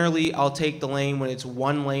 Generally, I'll take the lane when it's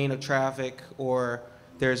one lane of traffic or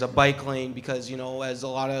there's a bike lane because, you know, as a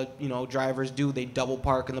lot of, you know, drivers do, they double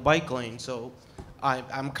park in the bike lane. So I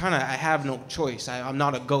have no choice. I'm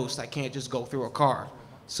not a ghost. I can't just go through a car.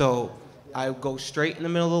 So I go straight in the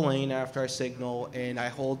middle of the lane after I signal, and I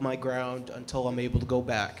hold my ground until I'm able to go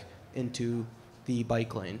back into the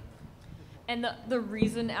bike lane. And the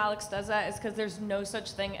reason Alex does that is because there's no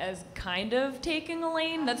such thing as kind of taking a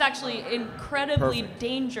lane. That's actually incredibly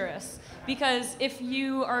dangerous. Because if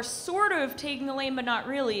you are sort of taking a lane but not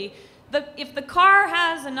really, if the car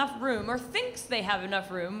has enough room or thinks they have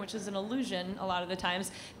enough room, which is an illusion a lot of the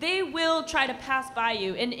times, they will try to pass by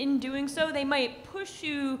you. And in doing so, they might push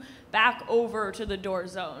you back over to the door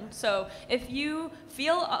zone. So if you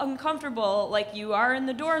feel uncomfortable like you are in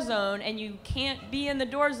the door zone and you can't be in the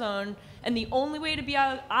door zone, and the only way to be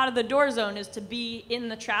out of the door zone is to be in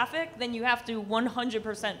the traffic, then you have to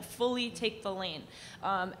 100% fully take the lane.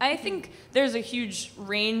 I think there's a huge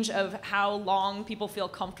range of how long people feel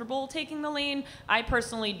comfortable taking the lane. I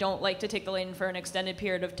personally don't like to take the lane for an extended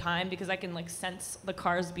period of time because I can like sense the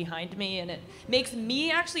cars behind me and it makes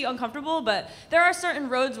me actually uncomfortable, but there are certain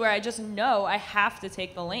roads where I just know I have to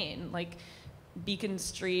take the lane, like Beacon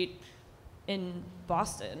Street, in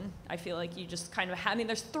Boston. I feel like you just kind of have, I mean,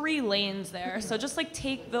 there's 3 lanes there, so just like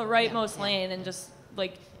take the rightmost lane and just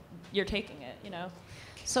like you're taking it, you know?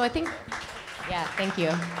 So I think, yeah, thank you.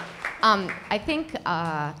 I think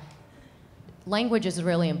language is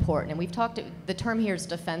really important, and we've talked, the term here is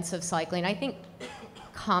defensive cycling. I think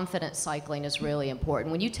confident cycling is really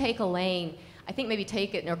important. When you take a lane, I think maybe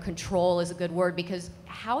take it, or control is a good word, because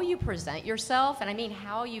how you present yourself, and I mean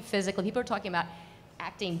how you physically, people are talking about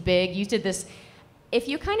acting big. You did this. If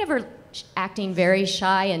you kind of are acting very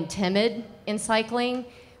shy and timid in cycling,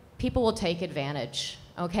 people will take advantage,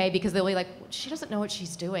 okay? Because they'll be like, she doesn't know what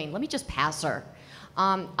she's doing. Let me just pass her.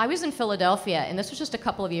 I was in Philadelphia, and this was just a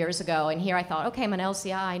couple of years ago, and here I thought, okay, I'm an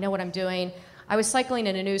LCI, I know what I'm doing. I was cycling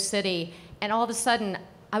in a new city, and all of a sudden,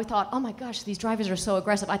 I thought, oh my gosh, these drivers are so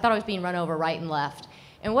aggressive. I thought I was being run over right and left.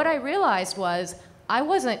 And what I realized was, I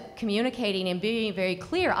wasn't communicating and being very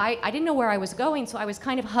clear. I didn't know where I was going, so I was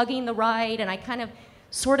kind of hugging the ride, and I kind of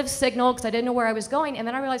sort of signaled because I didn't know where I was going, and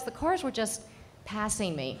then I realized the cars were just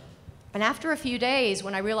passing me. And after a few days,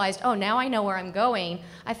 when I realized, oh, now I know where I'm going,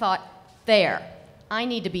 I thought, there, I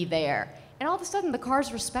need to be there. And all of a sudden, the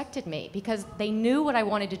cars respected me because they knew what I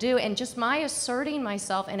wanted to do, and just my asserting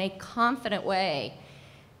myself in a confident way,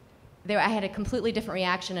 I had a completely different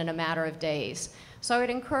reaction in a matter of days. So I would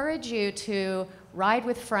encourage you to ride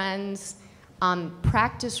with friends,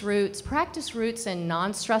 practice routes in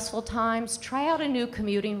non-stressful times, try out a new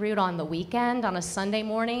commuting route on the weekend, on a Sunday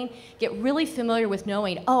morning, get really familiar with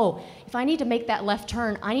knowing, oh, if I need to make that left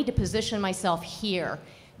turn, I need to position myself here.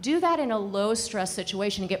 Do that in a low stress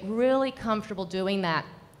situation and get really comfortable doing that.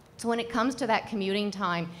 So when it comes to that commuting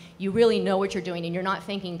time, you really know what you're doing and you're not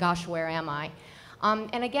thinking, gosh, where am I?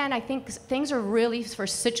 And again, I think things are really for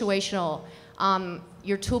situational.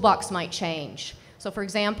 Your toolbox might change. So for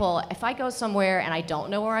example, if I go somewhere and I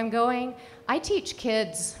don't know where I'm going, I teach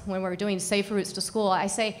kids when we're doing safe routes to school, I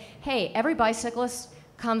say, hey, every bicyclist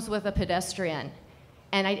comes with a pedestrian.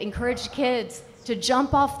 And I encourage kids to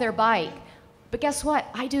jump off their bike. But guess what?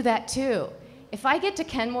 I do that too. If I get to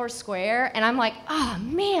Kenmore Square and I'm like, oh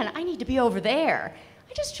man, I need to be over there,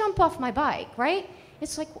 I just jump off my bike, right?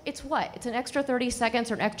 It's like, it's what? It's an extra 30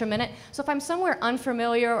 seconds or an extra minute. So if I'm somewhere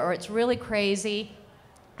unfamiliar or it's really crazy,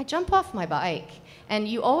 I jump off my bike. And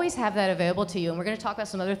you always have that available to you. And we're going to talk about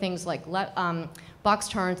some other things like box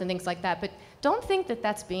turns and things like that. But don't think that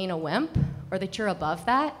that's being a wimp or that you're above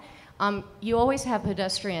that. You always have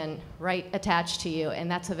pedestrian right attached to you, and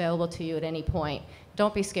that's available to you at any point.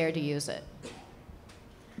 Don't be scared to use it.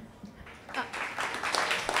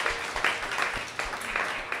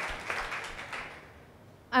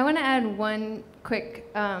 I want to add one quick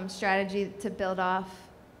strategy to build off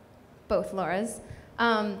both Laura's.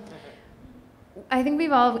 I think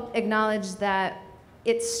we've all acknowledged that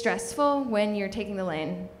it's stressful when you're taking the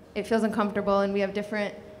lane. It feels uncomfortable, and we have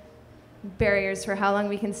different barriers for how long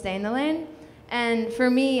we can stay in the lane. And for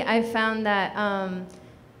me, I've found that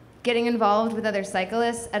getting involved with other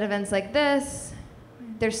cyclists at events like this,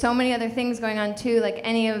 there's so many other things going on too, like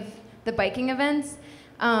any of the biking events,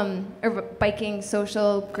 or biking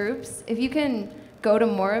social groups. If you can go to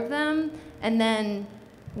more of them, and then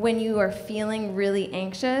when you are feeling really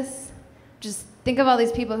anxious, just think of all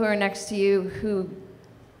these people who are next to you who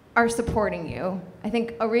are supporting you. I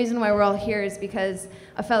think a reason why we're all here is because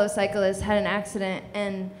a fellow cyclist had an accident,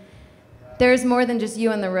 and there's more than just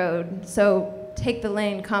you on the road. So take the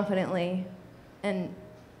lane confidently, and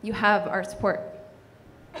you have our support.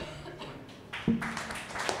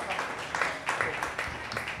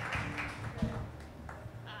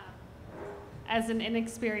 As an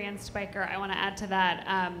inexperienced biker, I want to add to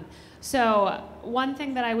that. So one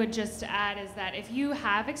thing that I would just add is that if you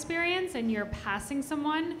have experience and you're passing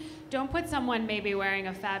someone, don't put someone maybe wearing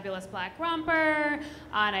a fabulous black romper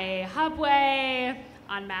on a hubway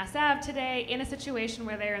on Mass Ave today in a situation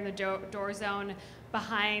where they're in the door zone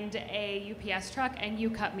behind a UPS truck and you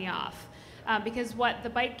cut me off. Because what the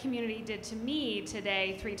bike community did to me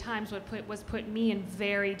today 3 times was put me in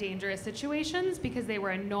very dangerous situations because they were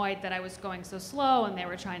annoyed that I was going so slow and they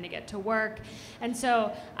were trying to get to work. And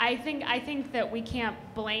so I think that we can't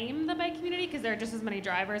blame the bike community because there are just as many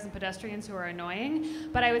drivers and pedestrians who are annoying.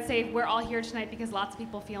 But I would say we're all here tonight because lots of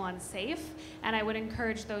people feel unsafe, and I would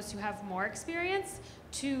encourage those who have more experience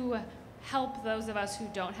to help those of us who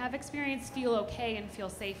don't have experience feel okay and feel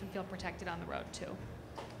safe and feel protected on the road too.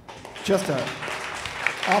 Just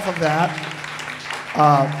off of that,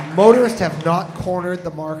 motorists have not cornered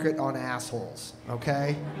the market on assholes,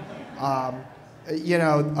 okay? You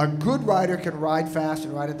know, a good rider can ride fast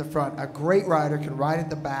and ride at the front. A great rider can ride at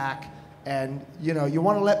the back. And, you know, you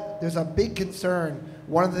want to there's a big concern.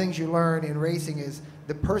 One of the things you learn in racing is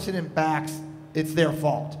the person in backs, it's their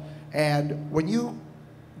fault. And when you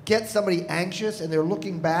get somebody anxious and they're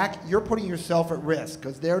looking back, you're putting yourself at risk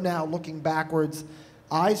because they're now looking backwards,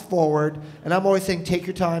 eyes forward, and I'm always saying, take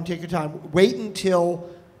your time, take your time. Wait until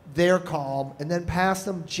they're calm, and then pass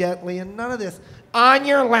them gently, and none of this, on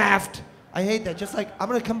your left. I hate that. Just like, I'm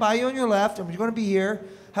going to come by you on your left, I'm going to be here.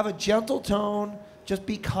 Have a gentle tone. Just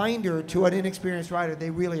be kinder to an inexperienced rider. They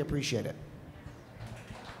really appreciate it.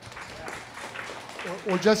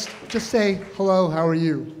 Or just say, hello, how are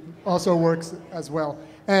you? Also works as well.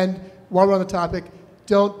 And while we're on the topic,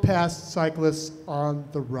 don't pass cyclists on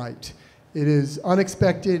the right. It is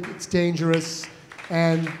unexpected, it's dangerous,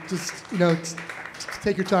 and just, you know,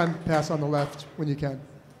 take your time, pass on the left when you can.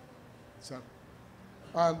 So,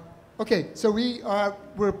 okay, so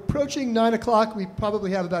we're approaching 9 o'clock. We probably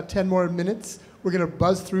have about 10 more minutes. We're gonna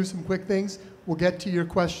buzz through some quick things. We'll get to your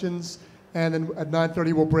questions, and then at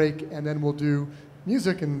 9:30 we'll break, and then we'll do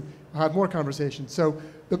music and have more conversation. So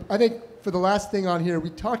I think for the last thing on here, we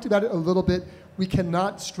talked about it a little bit. We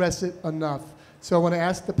cannot stress it enough. So I want to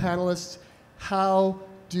ask the panelists, how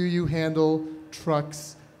do you handle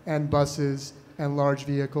trucks and buses and large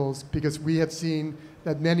vehicles? Because we have seen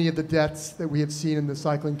that many of the deaths that we have seen in the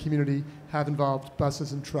cycling community have involved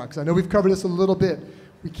buses and trucks. I know we've covered this a little bit.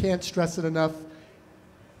 We can't stress it enough.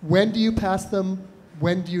 When do you pass them?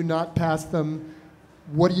 When do you not pass them?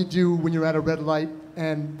 What do you do when you're at a red light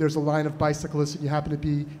and there's a line of bicyclists and you happen to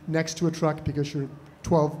be next to a truck because you're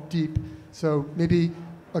 12 deep? So maybe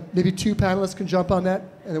 2 panelists can jump on that,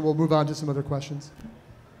 and then we'll move on to some other questions.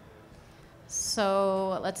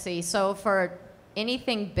 So let's see. So for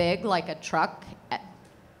anything big like a truck,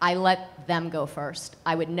 I let them go first.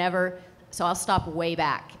 I would never, so I'll stop way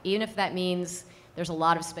back. Even if that means there's a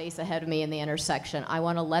lot of space ahead of me in the intersection, I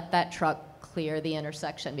want to let that truck clear the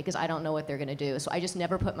intersection because I don't know what they're going to do. So I just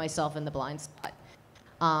never put myself in the blind spot.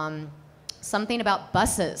 Something about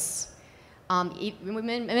buses. We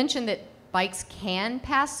mentioned that bikes can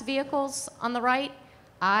pass vehicles on the right.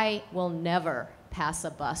 I will never pass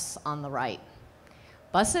a bus on the right.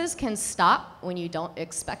 Buses can stop when you don't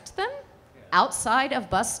expect them outside of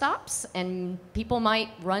bus stops, and people might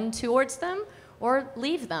run towards them or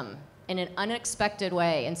leave them in an unexpected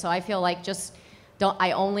way. And so I feel like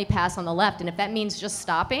I only pass on the left. And if that means just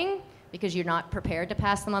stopping because you're not prepared to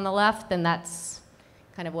pass them on the left, then that's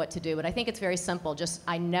kind of what to do. But I think it's very simple.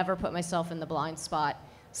 I never put myself in the blind spot,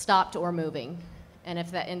 stopped or moving. And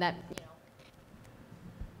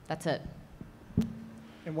that's it.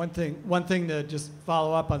 And one thing to just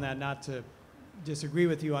follow up on that, not to disagree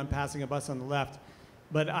with you on passing a bus on the left,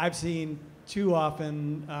 but I've seen too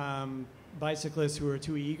often bicyclists who are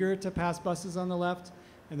too eager to pass buses on the left,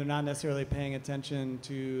 and they're not necessarily paying attention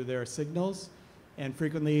to their signals. And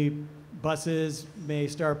frequently, buses may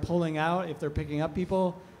start pulling out. If they're picking up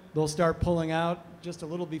people, they'll start pulling out just a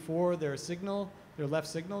little before their left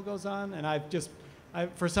signal goes on.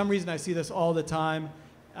 And for some reason, I see this all the time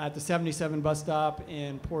at the 77 bus stop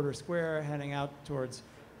in Porter Square, heading out towards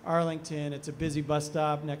Arlington. It's a busy bus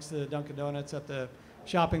stop next to the Dunkin' Donuts at the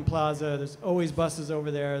shopping plaza. There's always buses over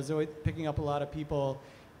there. There's always picking up a lot of people.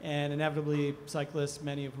 And inevitably, cyclists,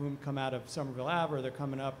 many of whom come out of Somerville Ave, or they're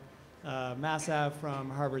coming up Mass Ave from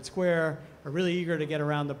Harvard Square, are really eager to get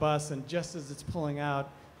around the bus. And just as it's pulling out,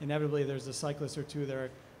 inevitably there's a cyclist or two that are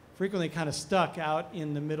frequently kind of stuck out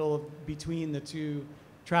in the middle between the two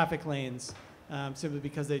traffic lanes, simply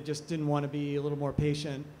because they just didn't want to be a little more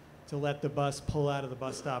patient to let the bus pull out of the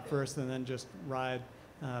bus stop first and then just ride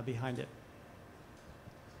behind it.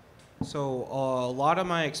 So a lot of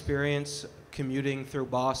my experience commuting through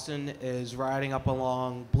Boston is riding up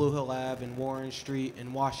along Blue Hill Ave and Warren Street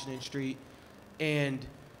and Washington Street, and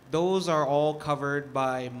those are all covered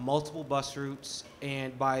by multiple bus routes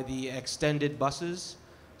and by the extended buses.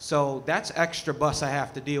 So that's extra bus I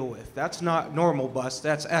have to deal with. That's not normal bus,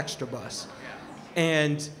 that's extra bus.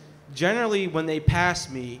 And generally when they pass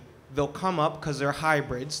me, they'll come up, because they're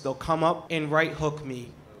hybrids, they'll come up and right hook me,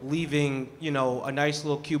 leaving, a nice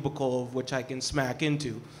little cubicle of which I can smack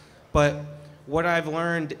into. But what I've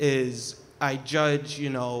learned is I judge,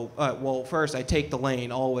 first I take the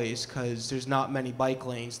lane always, because there's not many bike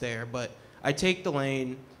lanes there, but I take the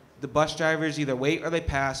lane. The bus drivers either wait or they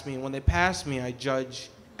pass me, and when they pass me, I judge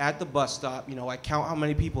at the bus stop. I count how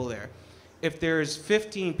many people there. If there's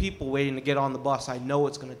 15 people waiting to get on the bus, I know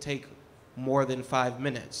it's going to take more than 5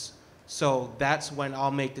 minutes. So that's when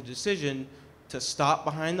I'll make the decision to stop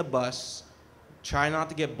behind the bus, try not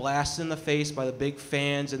to get blasted in the face by the big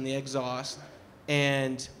fans and the exhaust,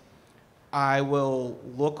 and I will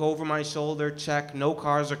look over my shoulder, check, no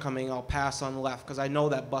cars are coming, I'll pass on the left, because I know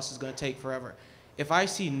that bus is going to take forever. If I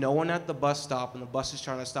see no one at the bus stop and the bus is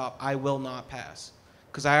trying to stop, I will not pass,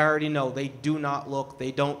 because I already know they do not look,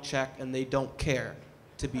 they don't check, and they don't care,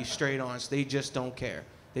 to be straight honest. They just don't care.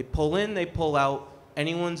 They pull in, they pull out.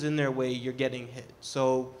 Anyone's in their way, you're getting hit.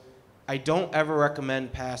 So I don't ever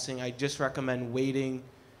recommend passing. I just recommend waiting.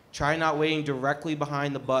 Try not waiting directly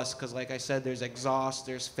behind the bus, because like I said, there's exhaust,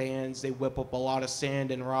 there's fans, they whip up a lot of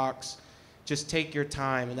sand and rocks. Just take your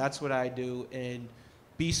time, and that's what I do, and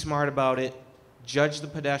be smart about it. Judge the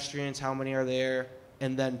pedestrians, how many are there,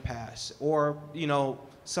 and then pass. Or,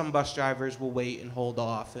 some bus drivers will wait and hold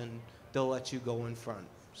off, and they'll let you go in front.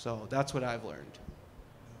 So that's what I've learned.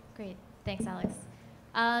 Great. Thanks, Alex.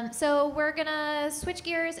 So we're going to switch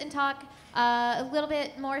gears and talk a little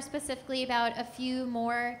bit more specifically about a few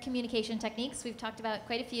more communication techniques. We've talked about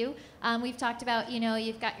quite a few. We've talked about,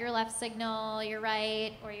 you've got your left signal, your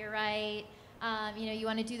right, or your right. You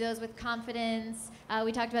want to do those with confidence.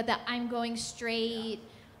 We talked about the I'm going straight.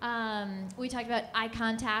 We talked about eye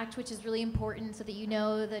contact, which is really important so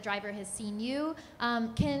that the driver has seen you.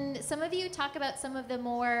 Can some of you talk about some of the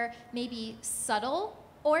more maybe subtle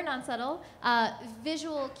or non-subtle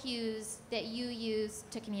visual cues that you use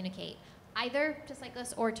to communicate, either to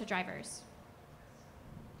cyclists or to drivers?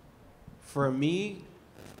 For me,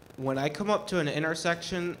 when I come up to an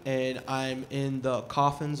intersection and I'm in the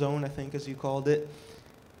coffin zone, I think as you called it,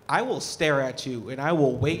 I will stare at you and I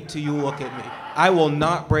will wait till you look at me. I will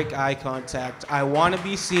not break eye contact. I want to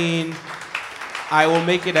be seen. I will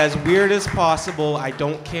make it as weird as possible. I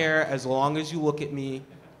don't care as long as you look at me.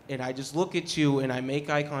 And I just look at you and I make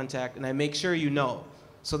eye contact and I make sure you know.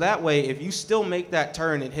 So that way, if you still make that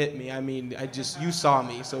turn and hit me, I mean, you saw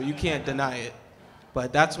me, so you can't deny it.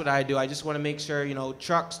 But that's what I do. I just want to make sure,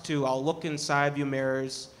 trucks too, I'll look in side view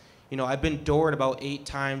mirrors. I've been doored about 8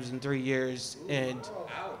 times in 3 years, and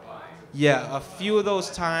yeah, a few of those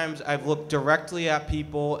times I've looked directly at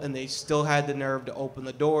people and they still had the nerve to open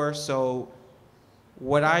the door. So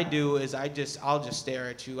what I do is I'll just stare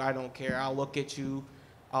at you. I don't care. I'll look at you.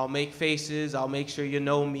 I'll make faces. I'll make sure you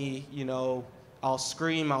know me. I'll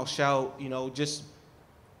scream. I'll shout. Just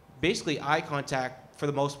basically eye contact for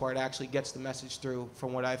the most part actually gets the message through.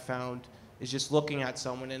 From what I've found, is just looking at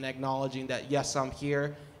someone and acknowledging that yes, I'm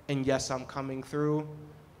here and yes, I'm coming through.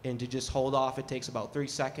 And to just hold off, it takes about 3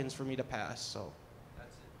 seconds for me to pass. So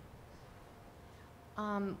that's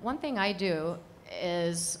it. One thing I do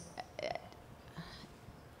is,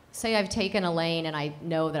 say I've taken a lane and I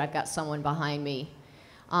know that I've got someone behind me.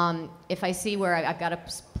 If I see where I've got a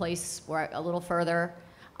place where a little further,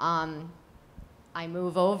 I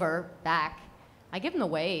move over back. I give them the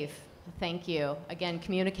wave. Thank you. Again,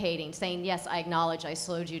 communicating, saying, yes, I acknowledge I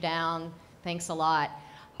slowed you down. Thanks a lot.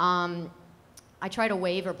 I try to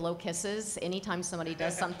wave or blow kisses anytime somebody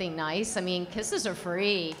does something nice. I mean, kisses are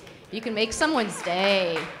free. You can make someone's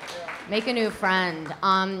day, make a new friend.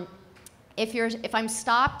 If I'm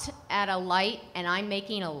stopped at a light and I'm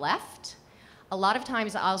making a left, a lot of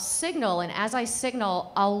times I'll signal, and as I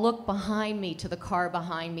signal, I'll look behind me to the car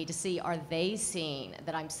behind me to see, are they seeing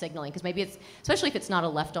that I'm signaling? Because maybe especially if it's not a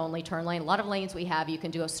left-only turn lane, a lot of lanes we have, you can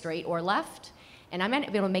do a straight or left. And I might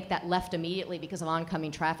not be able to make that left immediately because of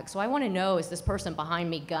oncoming traffic. So I want to know, is this person behind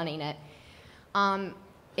me gunning it?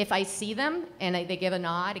 If I see them and they give a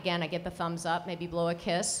nod, again, I get the thumbs up, maybe blow a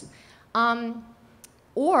kiss.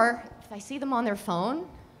 Or if I see them on their phone,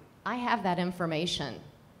 I have that information.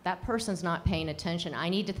 That person's not paying attention. I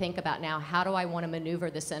need to think about now, how do I want to maneuver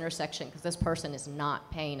this intersection because this person is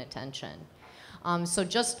not paying attention. So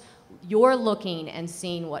just you're looking and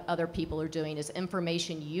seeing what other people are doing is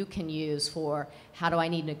information you can use for how do I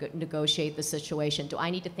need to negotiate the situation? Do I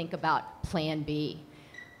need to think about plan B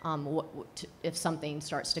if something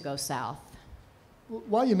starts to go south?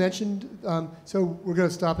 While you mentioned, so we're going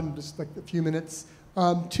to stop in just like a few minutes.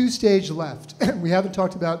 2-stage left. We haven't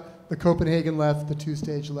talked about the Copenhagen left, the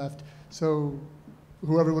 2-stage left. So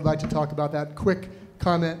whoever would like to talk about that, quick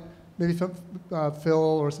comment, maybe from Phil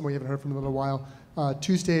or someone you haven't heard from in a little while.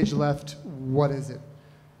 2-stage left, what is it?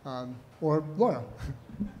 Or Laura.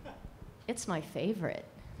 It's my favorite.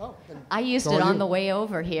 Oh, I used it on the way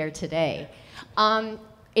over here today.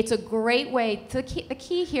 It's a great way. The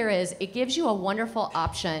key here is it gives you a wonderful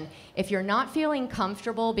option if you're not feeling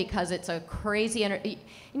comfortable because it's a crazy,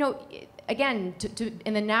 again,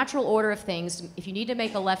 in the natural order of things, if you need to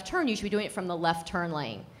make a left turn, you should be doing it from the left turn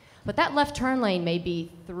lane. But that left turn lane may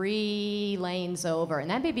be 3 lanes over, and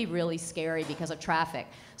that may be really scary because of traffic.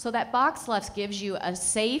 So that box left gives you a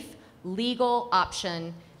safe, legal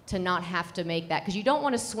option to not have to make that, because you don't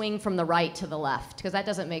want to swing from the right to the left, because that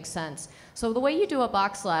doesn't make sense. So the way you do a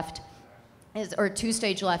box left, or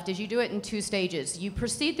 2-stage left, is you do it in 2 stages. You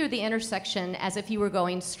proceed through the intersection as if you were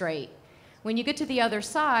going straight. When you get to the other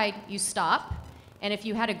side, you stop, and if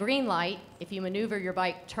you had a green light, if you maneuver your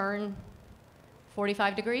bike, turn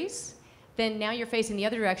 45 degrees, then now you're facing the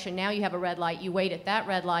other direction. Now you have a red light. You wait at that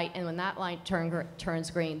red light, and when that light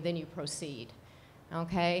turns green, then you proceed.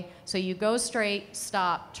 Okay? So you go straight,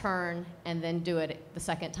 stop, turn, and then do it the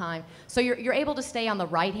second time. So you're able to stay on the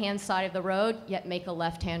right-hand side of the road, yet make a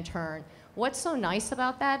left-hand turn. What's so nice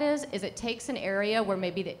about that is it takes an area where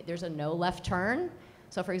maybe there's a no left turn.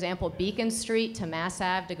 So for example, Beacon Street to Mass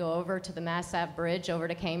Ave to go over to the Mass Ave Bridge over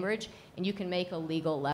to Cambridge, and you can make a legal left